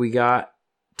 we got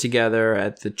together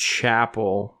at the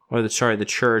chapel, the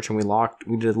church, and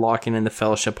we did lock-in in the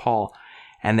fellowship hall.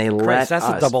 And they let us... That's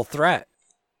a double threat.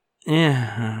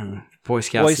 Yeah. Boy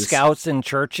Scouts in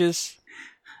churches.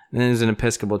 And it was an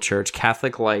Episcopal church,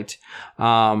 Catholic Light.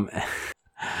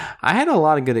 I had a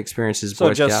lot of good experiences. So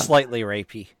Boy just Scout. Slightly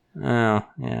rapey. Oh,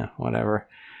 yeah, whatever.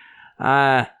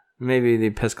 Maybe the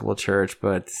Episcopal church,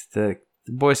 but the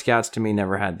Boy Scouts to me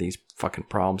never had these fucking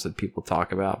problems that people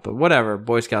talk about. But whatever,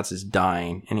 Boy Scouts is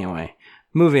dying. Anyway,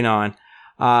 moving on.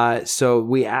 So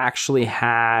we actually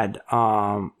had,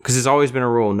 because it's always been a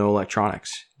rule, no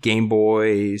electronics. Game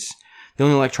Boys. The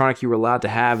only electronic you were allowed to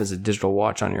have is a digital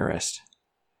watch on your wrist.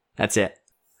 That's it.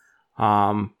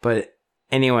 But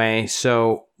anyway,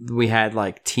 so we had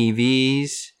like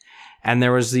TVs, and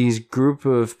there was these group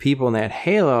of people and they had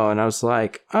Halo, and I was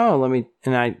like, and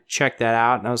I checked that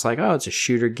out, and I was like, it's a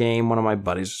shooter game. One of my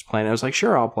buddies was playing. I was like,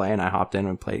 sure, I'll play. And I hopped in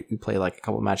and we played like a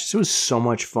couple of matches. It was so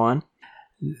much fun.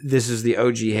 This is the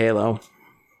OG Halo.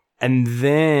 And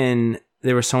then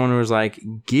there was someone who was like,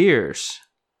 Gears.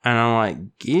 And I'm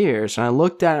like, Gears? And I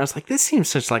looked at it and I was like, this seems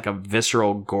such like a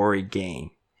visceral, gory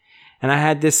game. And I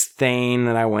had this thing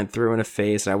that I went through in a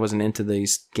phase. I wasn't into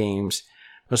these games,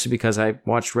 mostly because I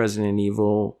watched Resident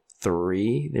Evil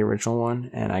 3, the original one,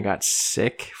 and I got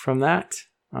sick from that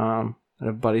at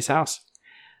a buddy's house.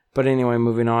 But anyway,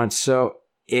 moving on. So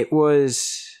I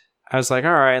was like,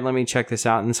 all right, let me check this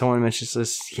out. And someone mentions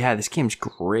this, this game's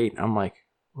great. I'm like,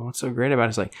 well, what's so great about it?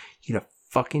 It's like, you get a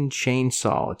fucking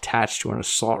chainsaw attached to an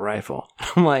assault rifle.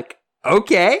 I'm like,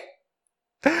 okay.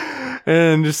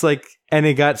 And just like, and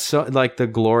it got so, like, the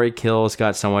glory kills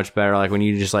got so much better. Like, when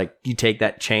you just, like, you take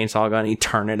that chainsaw gun and you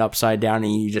turn it upside down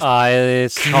and you just...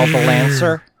 it's called the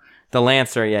Lancer. The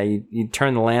Lancer, yeah. You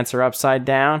turn the Lancer upside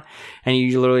down and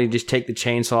you literally just take the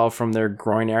chainsaw from their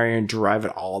groin area and drive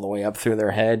it all the way up through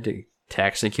their head to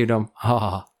execute them.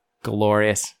 Oh,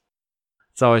 glorious.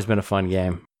 It's always been a fun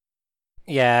game.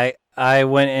 Yeah, I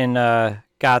went and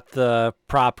got the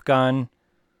prop gun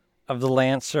of the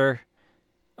Lancer.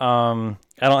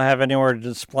 I don't have anywhere to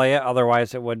display it,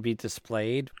 otherwise it would be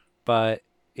displayed. But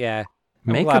yeah,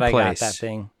 I'm glad I got that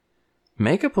thing.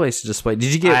 Make a place to display.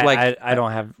 Did you get I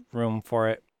don't have room for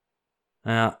it.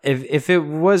 If it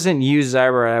wasn't you,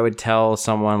 Zyber, I would tell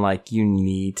someone like you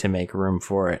need to make room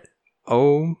for it.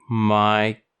 Oh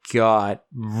my god!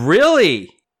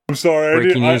 Really? I'm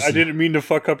sorry, I didn't mean to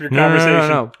fuck up your conversation.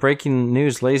 No. Breaking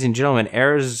news, ladies and gentlemen.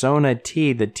 Arizona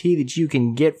tea, the tea that you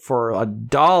can get for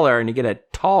 $1 and you get a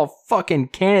tall fucking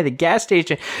can at the gas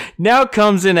station, now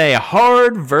comes in a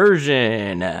hard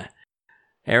version.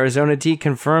 Arizona Tea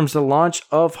confirms the launch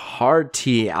of hard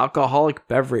tea, alcoholic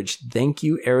beverage. Thank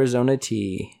you, Arizona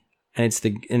Tea. And it's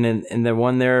the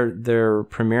one they're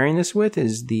premiering this with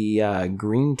is the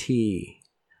green tea.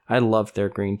 I love their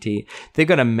green tea. They've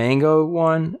got a mango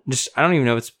one. Just I don't even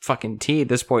know if it's fucking tea at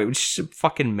this point. It's just a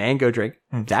fucking mango drink.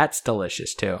 That's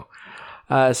delicious too.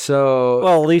 So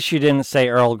Well, at least you didn't say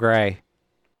Earl Grey.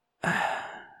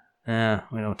 we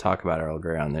don't talk about Earl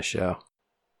Grey on this show.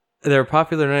 They're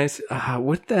popular nice.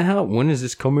 What the hell? When is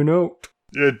this coming out?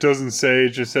 It doesn't say.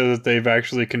 It just says that they've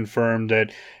actually confirmed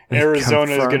that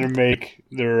Arizona is going to make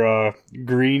their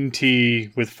green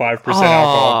tea with 5%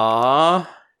 alcohol.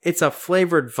 It's a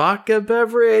flavored vodka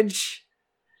beverage.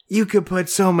 You could put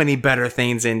so many better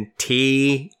things in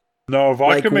tea. No,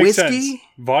 vodka like makes whiskey? sense.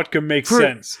 Vodka makes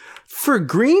sense. For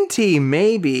green tea,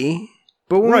 maybe.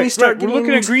 But when we start we're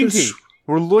looking at green tea.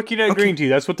 We're looking at green tea.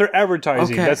 That's what they're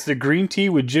advertising. Okay. That's the green tea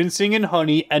with ginseng and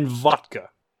honey and vodka.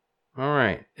 All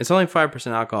right. It's only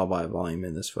 5% alcohol by volume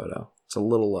in this photo. It's a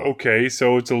little low. Okay,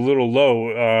 so it's a little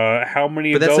low. How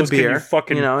many But of that's those a beer, can you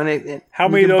fucking... You know, and how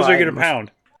many of those are you going to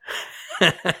pound?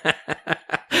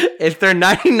 If they're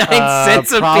 99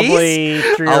 cents a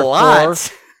piece, a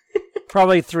lot.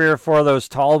 Probably 3 or 4 of those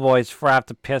tall boys before I have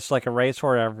to piss like a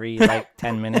racehorse every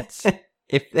 10 minutes.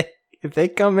 If they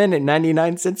come in at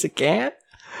 99 cents a can,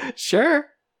 sure.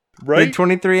 Right? Like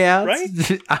 23 ounce. Right?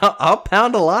 I'll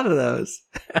pound a lot of those.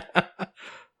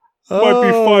 Might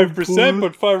be 5%,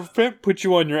 but 5% put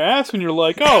you on your ass when you're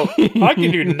like, oh, I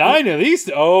can do 9 of these.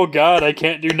 Oh, God, I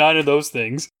can't do 9 of those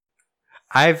things.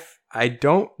 I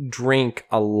don't drink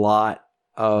a lot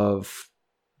of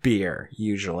beer,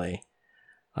 usually.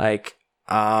 Like,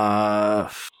 I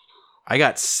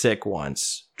got sick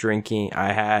once drinking.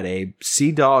 I had a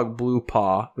Sea Dog Blue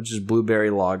Paw, which is blueberry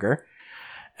lager,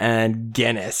 and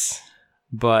Guinness.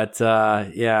 But,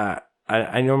 I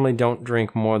normally don't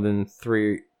drink more than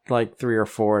 3 or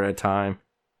 4 at a time.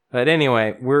 But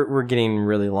anyway, we're getting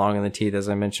really long in the teeth, as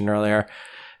I mentioned earlier.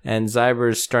 And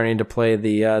Zyber's starting to play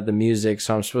the music,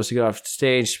 so I'm supposed to get off the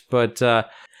stage. But,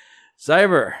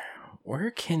 Zyber,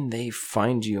 where can they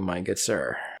find you, my good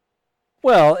sir?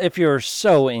 Well, if you're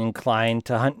so inclined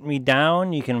to hunt me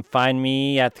down, you can find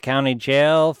me at the county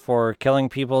jail for killing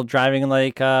people driving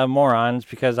like morons,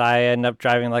 because I end up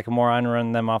driving like a moron and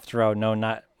running them off the road. No,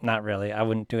 not really. I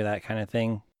wouldn't do that kind of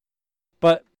thing.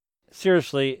 But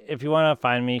seriously, if you want to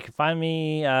find me, you can find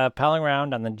me palling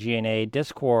around on the G.N.A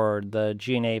Discord, the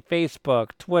G.N.A Facebook,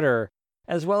 Twitter,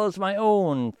 as well as my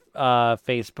own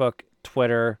Facebook,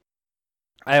 Twitter.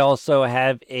 I also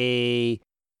have a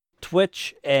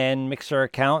Twitch and Mixer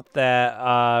account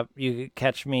that you could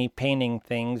catch me painting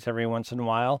things every once in a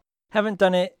while. Haven't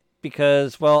done it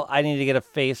because, well, I need to get a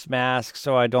face mask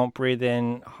so I don't breathe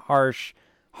in harsh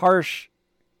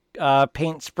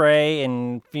paint spray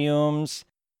and fumes.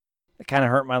 It kind of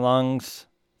hurt my lungs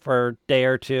for a day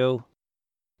or two.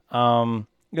 You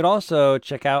could also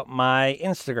check out my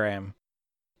Instagram.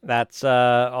 That's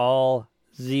all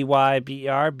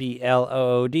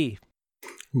ZYBERBLOOD.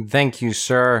 Thank you,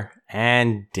 sir.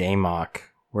 And Damok,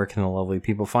 where can the lovely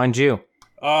people find you?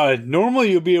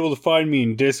 Normally you'll be able to find me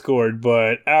in Discord,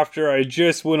 but after I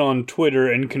just went on Twitter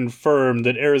and confirmed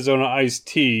that Arizona iced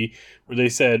tea, where they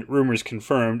said rumors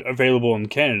confirmed, available in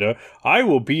Canada, I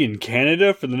will be in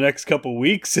Canada for the next couple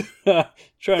weeks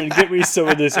trying to get me some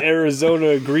of this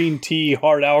Arizona green tea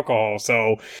hard alcohol.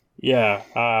 So, yeah,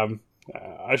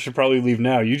 I should probably leave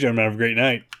now. You gentlemen have a great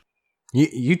night.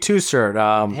 You too, sir.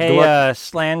 Hey,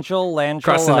 Langel,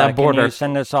 crossing that border. Can you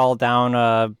send us all down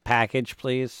a package,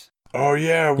 please? Oh,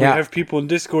 yeah, we have people in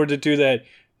Discord that do that.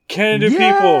 Canada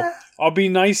people, I'll be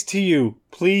nice to you.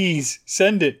 Please,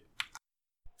 send it.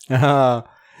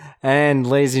 And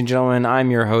ladies and gentlemen,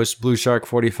 I'm your host,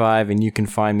 BlueShark45, and you can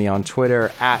find me on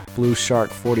Twitter at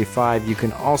BlueShark45. You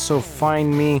can also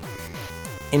find me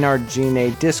in our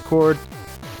G.N.A Discord,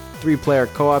 3-player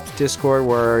co-op Discord,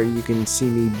 where you can see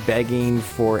me begging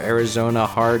for Arizona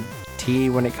hard tea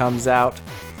when it comes out,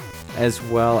 as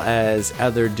well as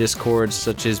other Discords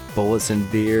such as Bullets and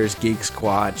Beers, Geek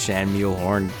Squatch, and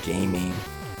Mulehorn Gaming.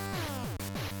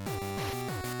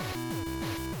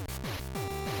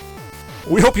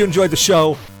 We hope you enjoyed the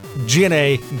show.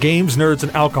 G.N.A, Games, Nerds,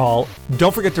 and Alcohol.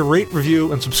 Don't forget to rate,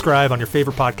 review, and subscribe on your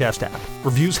favorite podcast app.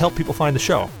 Reviews help people find the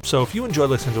show, so if you enjoy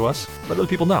listening to us, let other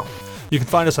people know. You can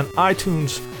find us on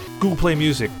iTunes, Google Play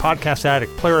Music, Podcast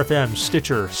Addict, Player FM,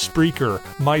 Stitcher, Spreaker,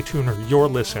 MyTuner, Your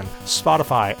Listen,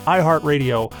 Spotify,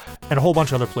 iHeartRadio, and a whole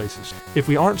bunch of other places. If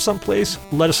we aren't someplace,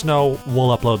 let us know.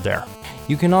 We'll upload there.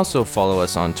 You can also follow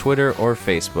us on Twitter or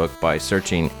Facebook by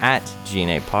searching at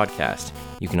G.N.A Podcast.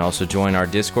 You can also join our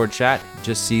Discord chat.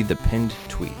 Just see the pinned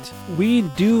tweet. We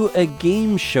do a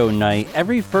game show night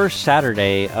every first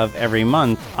Saturday of every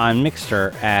month on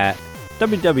Mixer at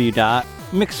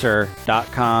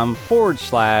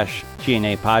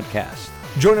www.mixer.com/G.N.A podcast.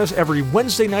 Join us every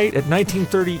Wednesday night at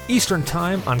 19:30 Eastern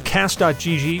Time on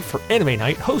cast.gg for Anime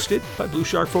Night, hosted by Blue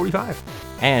Shark 45.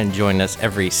 And join us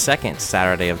every second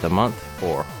Saturday of the month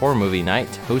for Horror Movie Night,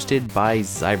 hosted by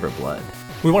Zyber Blood.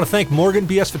 We want to thank Morgan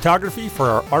BS Photography for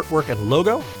our artwork and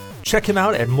logo. Check him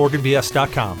out at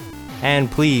morganbs.com.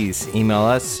 And please email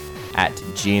us at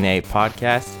G.N.A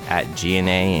podcast at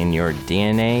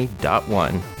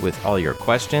GNAinyourdNA.1 with all your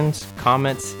questions,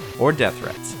 comments, or death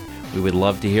threats. We would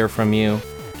love to hear from you.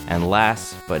 And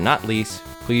last but not least,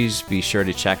 please be sure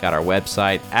to check out our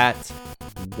website at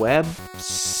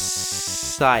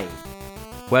website.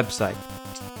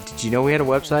 Did you know we had a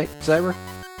website, Zyber?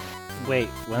 Wait,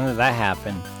 when did that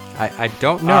happen? I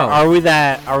don't know. Are we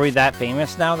that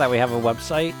famous now that we have a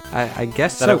website? I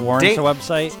guess that so. It warrants a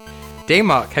website?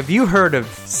 Damok, have you heard of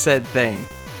said thing?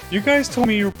 You guys told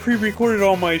me you pre-recorded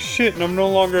all my shit and I'm no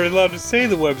longer allowed to say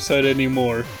the website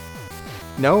anymore.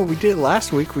 No, we did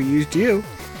last week. We used you.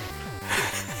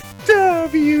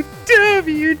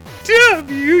 www.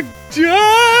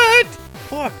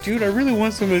 Fuck, dude, I really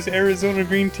want some of this Arizona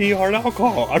green tea hard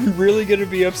alcohol. I'm really gonna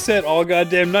be upset all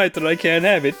goddamn night that I can't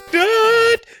have it.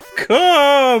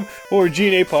 .com or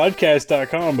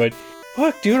GNApodcast.com, but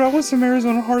fuck, dude, I want some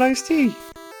Arizona hard iced tea.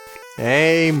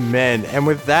 Amen. And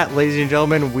with that, ladies and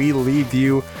gentlemen, we leave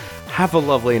you. Have a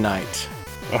lovely night.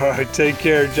 Alright, take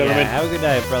care, gentlemen. Yeah, have a good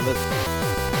night, brothers.